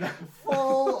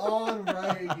 Full on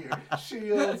riot gear.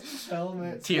 Shields,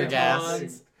 helmets, Tear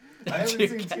gas. I haven't Tear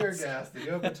seen gas. tear gas. They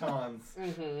go batons.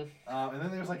 Mm-hmm. And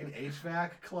then there's like an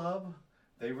HVAC club.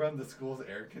 They run the school's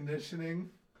air conditioning.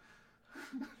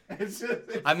 It's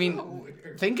I mean, so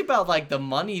weird. Think about like the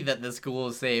money that the school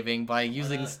is saving by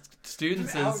using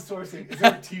students as. Outsourcing. Is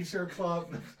there a teacher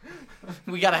club?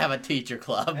 We gotta have a teacher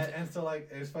club. And so, like,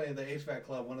 it's funny, the HVAC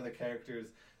club, one of the characters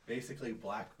basically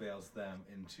blackmails them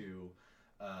into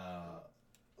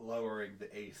lowering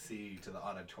the AC to the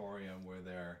auditorium where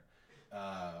they're,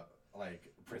 like,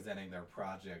 presenting their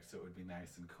project so it would be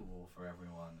nice and cool for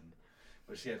everyone.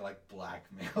 But she had to, like,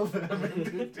 blackmail them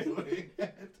into doing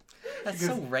it. That's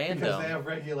so random. Because they have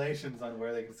regulations on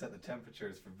where they can set the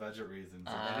temperatures for budget reasons,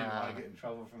 and they didn't want to get in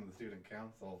trouble from the student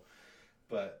council.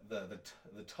 But the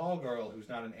tall girl, who's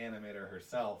not an animator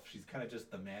herself, she's kind of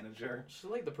just the manager. She's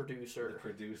like the producer. The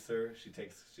producer.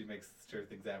 She makes sure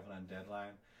things happen on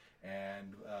deadline,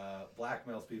 and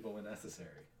blackmails people when necessary.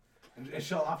 And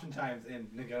she'll oftentimes in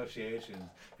negotiations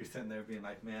be sitting there being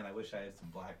like, "Man, I wish I had some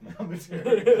blackmail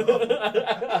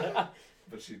material."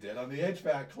 But she did on the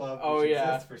HVAC club. Oh, which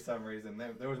yeah. exists for some reason.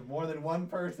 There was more than one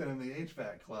person in the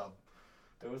HVAC club.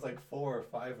 There was like 4 or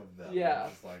 5 of them. Yeah. It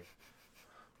was like,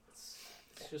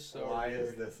 It's just so why weird.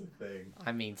 is this a thing?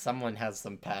 I mean, someone has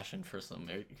some passion for some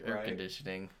air Right.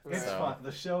 conditioning. It's so. fun.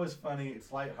 The show is funny.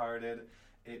 It's lighthearted.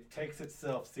 It takes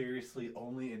itself seriously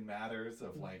only in matters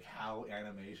of like how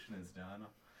animation is done,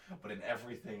 but in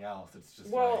everything else, it's just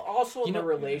Well, like also in you the know-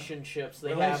 relationships they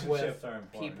have relationships with are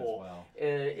important people. as well.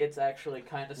 It's actually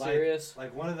kind of Like- serious.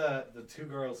 Like one of the 2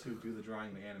 girls who do the drawing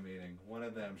and the animating, one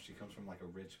of them, she comes from like a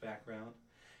rich background,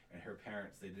 and her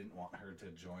parents, they didn't want her to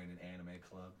join an anime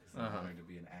club because they wanted her to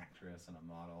be an actress and a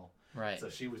model. Right. So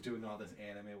she was doing all this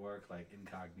anime work like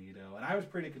incognito, and I was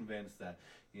pretty convinced that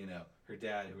her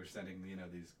dad, who was sending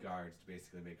these guards to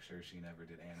basically make sure she never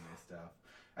did anime stuff,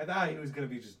 I thought he was gonna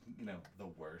be just the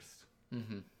worst.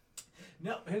 Mm-hmm.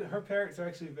 No, her parents are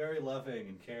actually very loving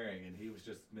and caring, and he was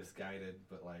just misguided,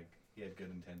 but like he had good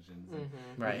intentions. And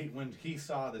Mm-hmm. Right. when he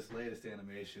saw this latest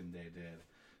animation they did,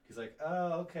 he's like,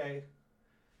 "Oh, okay,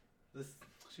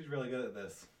 she's really good at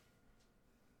this."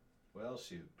 Well,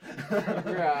 shoot.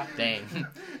 Yeah. Dang.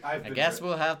 I I guess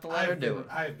we'll have to let her do it.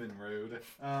 I've been rude.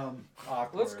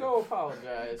 Awkward. Let's go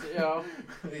apologize. Yeah.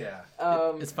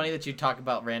 It's funny that you talk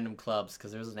about random clubs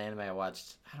because there was an anime I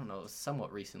watched. I don't know,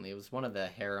 somewhat recently. It was one of the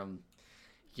harem,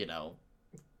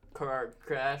 Car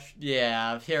crash.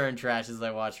 yeah, harem trashes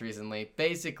I watched recently.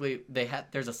 Basically,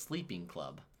 there's a sleeping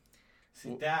club,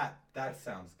 See that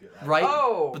sounds good. right?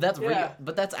 Oh, But that's yeah. real.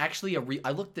 But that's actually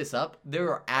I looked this up. There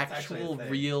are actually a actual thing.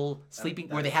 real sleeping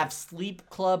where they that's- have sleep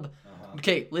club. Uh-huh.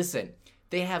 Okay, listen.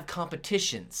 They have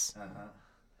competitions Uh-huh.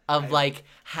 of like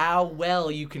how well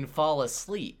you can fall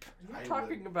asleep. You're I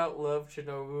talking about Love,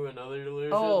 Shinobu, and Other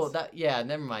Delusions. Oh,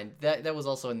 never mind. That was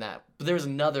also in that. But there was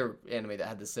another anime that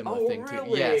had the similar Oh, thing too.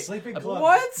 really? Yes. Sleeping Uh, clubs.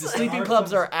 what? The sleeping Are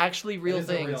clubs some- are actually real It is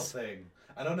things. a real thing.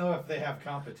 I don't know if they have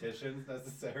competitions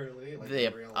necessarily. Like They,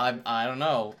 in real life. I don't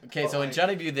know. Okay, But so in like-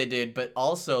 Johnny View they did, but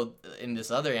also in this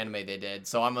other anime they did.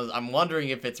 So I'm wondering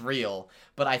if it's real.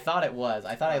 But I thought it was.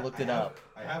 I thought I looked it up.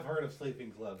 I have heard of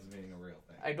sleeping clubs being a real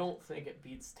thing. I don't think it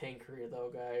beats Tankery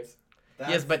though, guys.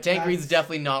 Yes, but Tankery's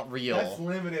definitely not real. That's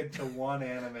limited to one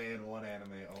anime and one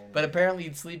anime only. But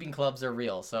apparently sleeping clubs are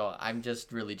real. So I'm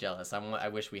just really jealous. I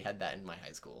wish we had that in my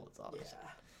high school. That's all. Yeah.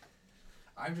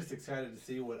 I'm just excited to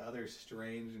see what other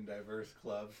strange and diverse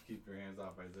clubs Keep Your Hands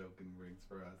Off Izoken brings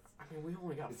for us. I mean, we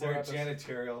only got Is 4 there a episodes.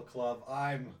 janitorial club?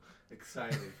 I'm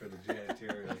excited for the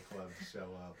janitorial club to show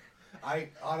up. I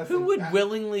honestly. Who would that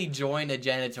willingly join a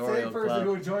janitorial same person club?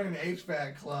 who would join an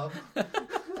HVAC club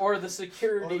Or the or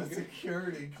security. the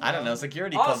security club? I don't know.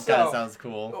 Security club Also- kind of sounds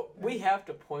cool. Oh, we have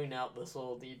to point out this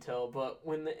little detail, but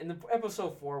in the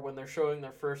episode 4, when they're showing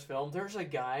their first film, there's a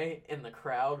guy in the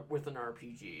crowd with an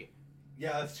RPG.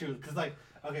 Yeah, that's true. Cause like,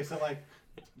 okay, so like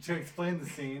to explain the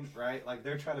scene, right? Like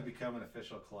they're trying to become an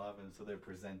official club, and so they're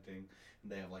presenting,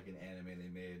 and they have like an anime they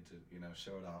made to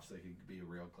show it off so they could be a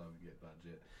real club and get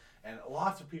budget. And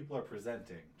lots of people are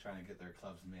presenting, trying to get their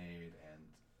clubs made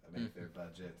and make their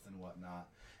budgets and whatnot.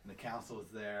 And the council is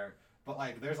there, but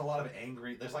like there's a lot of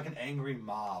there's like an angry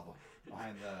mob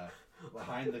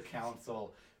behind the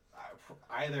council.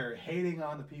 Either hating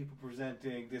on the people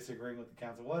presenting, disagreeing with the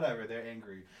council, whatever, they're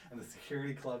angry, and the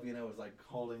security club, is like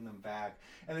holding them back.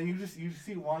 And then you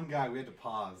see one guy. We had to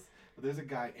pause, but there's a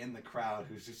guy in the crowd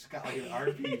who's just got like an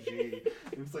RPG.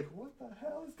 It's like, what the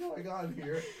hell is going on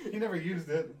here? He never used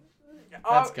it.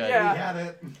 That's good. Yeah. He had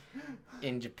it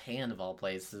in Japan of all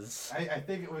places. I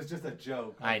think it was just a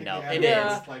joke. I know think it he had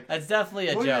is. just, like, That's definitely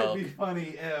a wouldn't joke. it be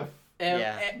funny if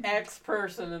X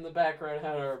person in the background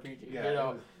had an RPG. it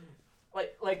was-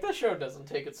 Like this show doesn't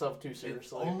take itself too It's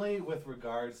seriously. only with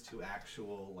regards to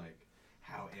actual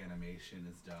how animation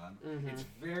is done. Mhm. It's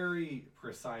very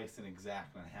precise and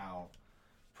exact on how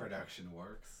production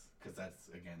works, because that's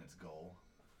again its goal.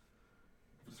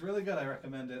 It's really good. I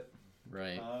recommend it.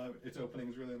 Right. Its opening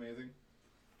is really amazing.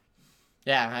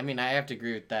 Yeah, I mean, I have to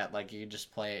agree with that. Like, you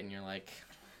just play it and you're like,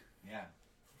 Yeah,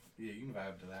 you can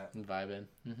vibe to that. vibing.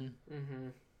 Mm-hmm. Mm-hmm.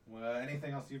 Well,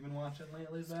 anything else you've been watching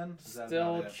lately, Ben? Is that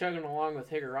Still about it? chugging along with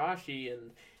Higurashi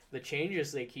and the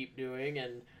changes they keep doing,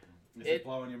 and Is it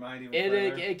blowing your mind even it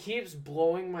further? it keeps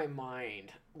blowing my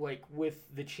mind, like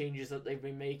with the changes that they've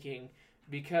been making,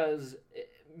 because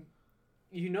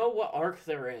you know what arc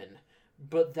they're in,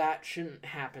 but that shouldn't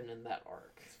happen in that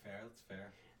arc. That's fair. That's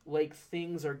fair. Like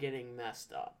things are getting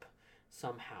messed up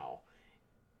somehow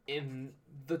in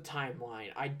the timeline.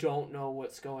 I don't know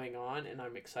what's going on, and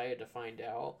I'm excited to find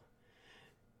out,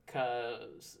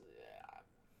 because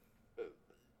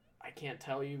I can't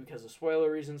tell you because of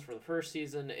spoiler reasons for the first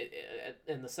season.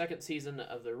 In the second season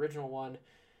of the original one,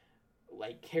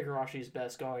 like Higurashi's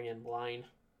best going in blind.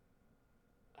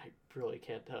 I really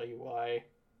can't tell you why,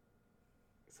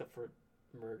 except for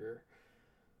murder.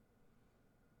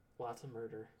 Lots of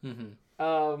murder.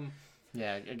 Mm-hmm.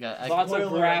 Yeah, Lots of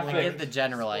graphic. I get the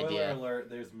general Spoiler idea. alert,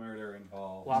 there's murder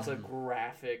involved. Lots of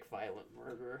graphic, violent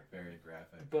murder. Very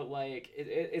graphic. But, like,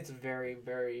 it's very,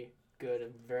 very good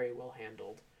and very well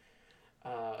handled.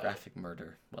 Graphic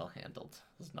murder, well handled.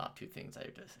 Those not two things I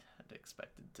just had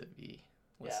expected to be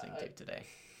listening to today.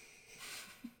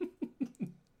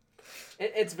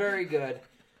 It's very good.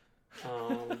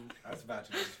 I was about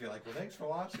to just feel like, well, thanks for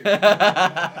watching.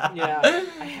 Yeah,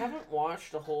 I haven't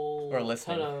watched a whole Or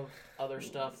listening. ton of other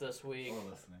stuff this week. Or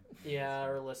listening. Yeah,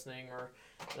 or listening, or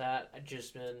that. I've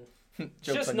just been... It's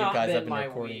Jokes just on you not guys, I've been been my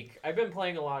recording. week. I've been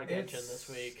playing a lot of Genshin this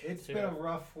week. It's too. been a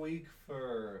rough week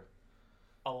for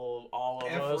all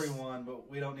of us. everyone, but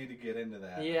we don't need to get into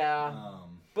that. Yeah.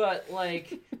 But,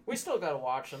 like, we still gotta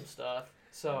watch some stuff.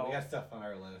 So we got stuff on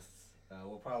our lists.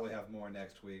 We'll probably have more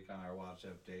next week on our watch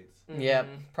updates. Yep,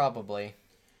 probably.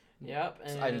 Yep.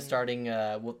 And I'm starting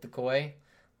Whoop the Koi.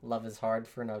 Love is Hard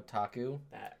for an Otaku.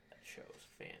 That show's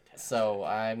fantastic. So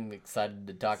I'm excited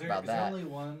to talk about Is that. there only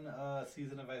one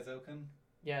season of Izoken?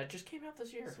 Yeah, it just came out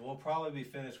this year. So we'll probably be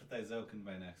finished with Izoken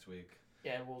by next week.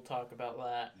 Yeah, we'll talk about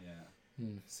that. Yeah.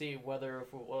 See whether if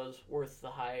it was worth the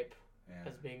hype Yeah.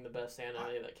 as being the best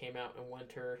anime that came out in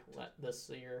winter this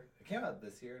year. It came out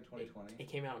this year in 2020. It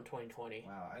came out in 2020.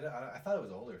 Wow, I thought it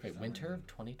was older. For Wait, some winter reason. of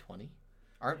 2020?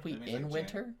 Aren't we That means, in like,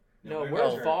 winter? No, we're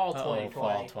we're in fall Oh, 2020.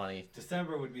 fall 20.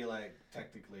 December would be like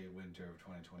technically winter of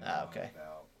 2020. Ah, okay.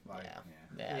 Yeah.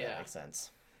 That makes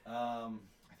sense. I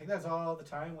think that's all the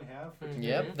time we have for today.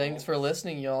 Yep, thanks for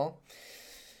listening, y'all.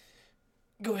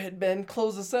 Go ahead, Ben,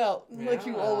 close us out like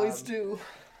you Yeah, always do.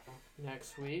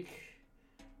 Next week,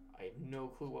 I have no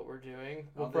clue what we're doing.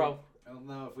 I'll We'll do- probably I don't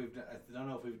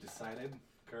know if we've decided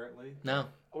currently. No,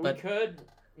 we but- could.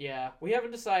 Yeah, we haven't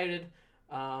decided.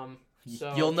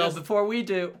 So you'll know just- before we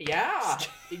do. Yeah,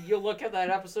 you look at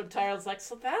that episode title. It's like,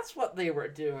 so that's what they were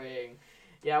doing.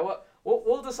 Yeah,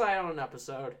 we'll decide on an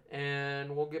episode,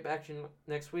 and we'll get back to you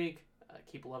next week.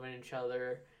 Keep loving each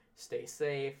other, stay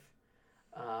safe,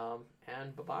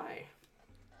 and bye-bye.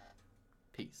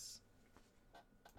 Peace.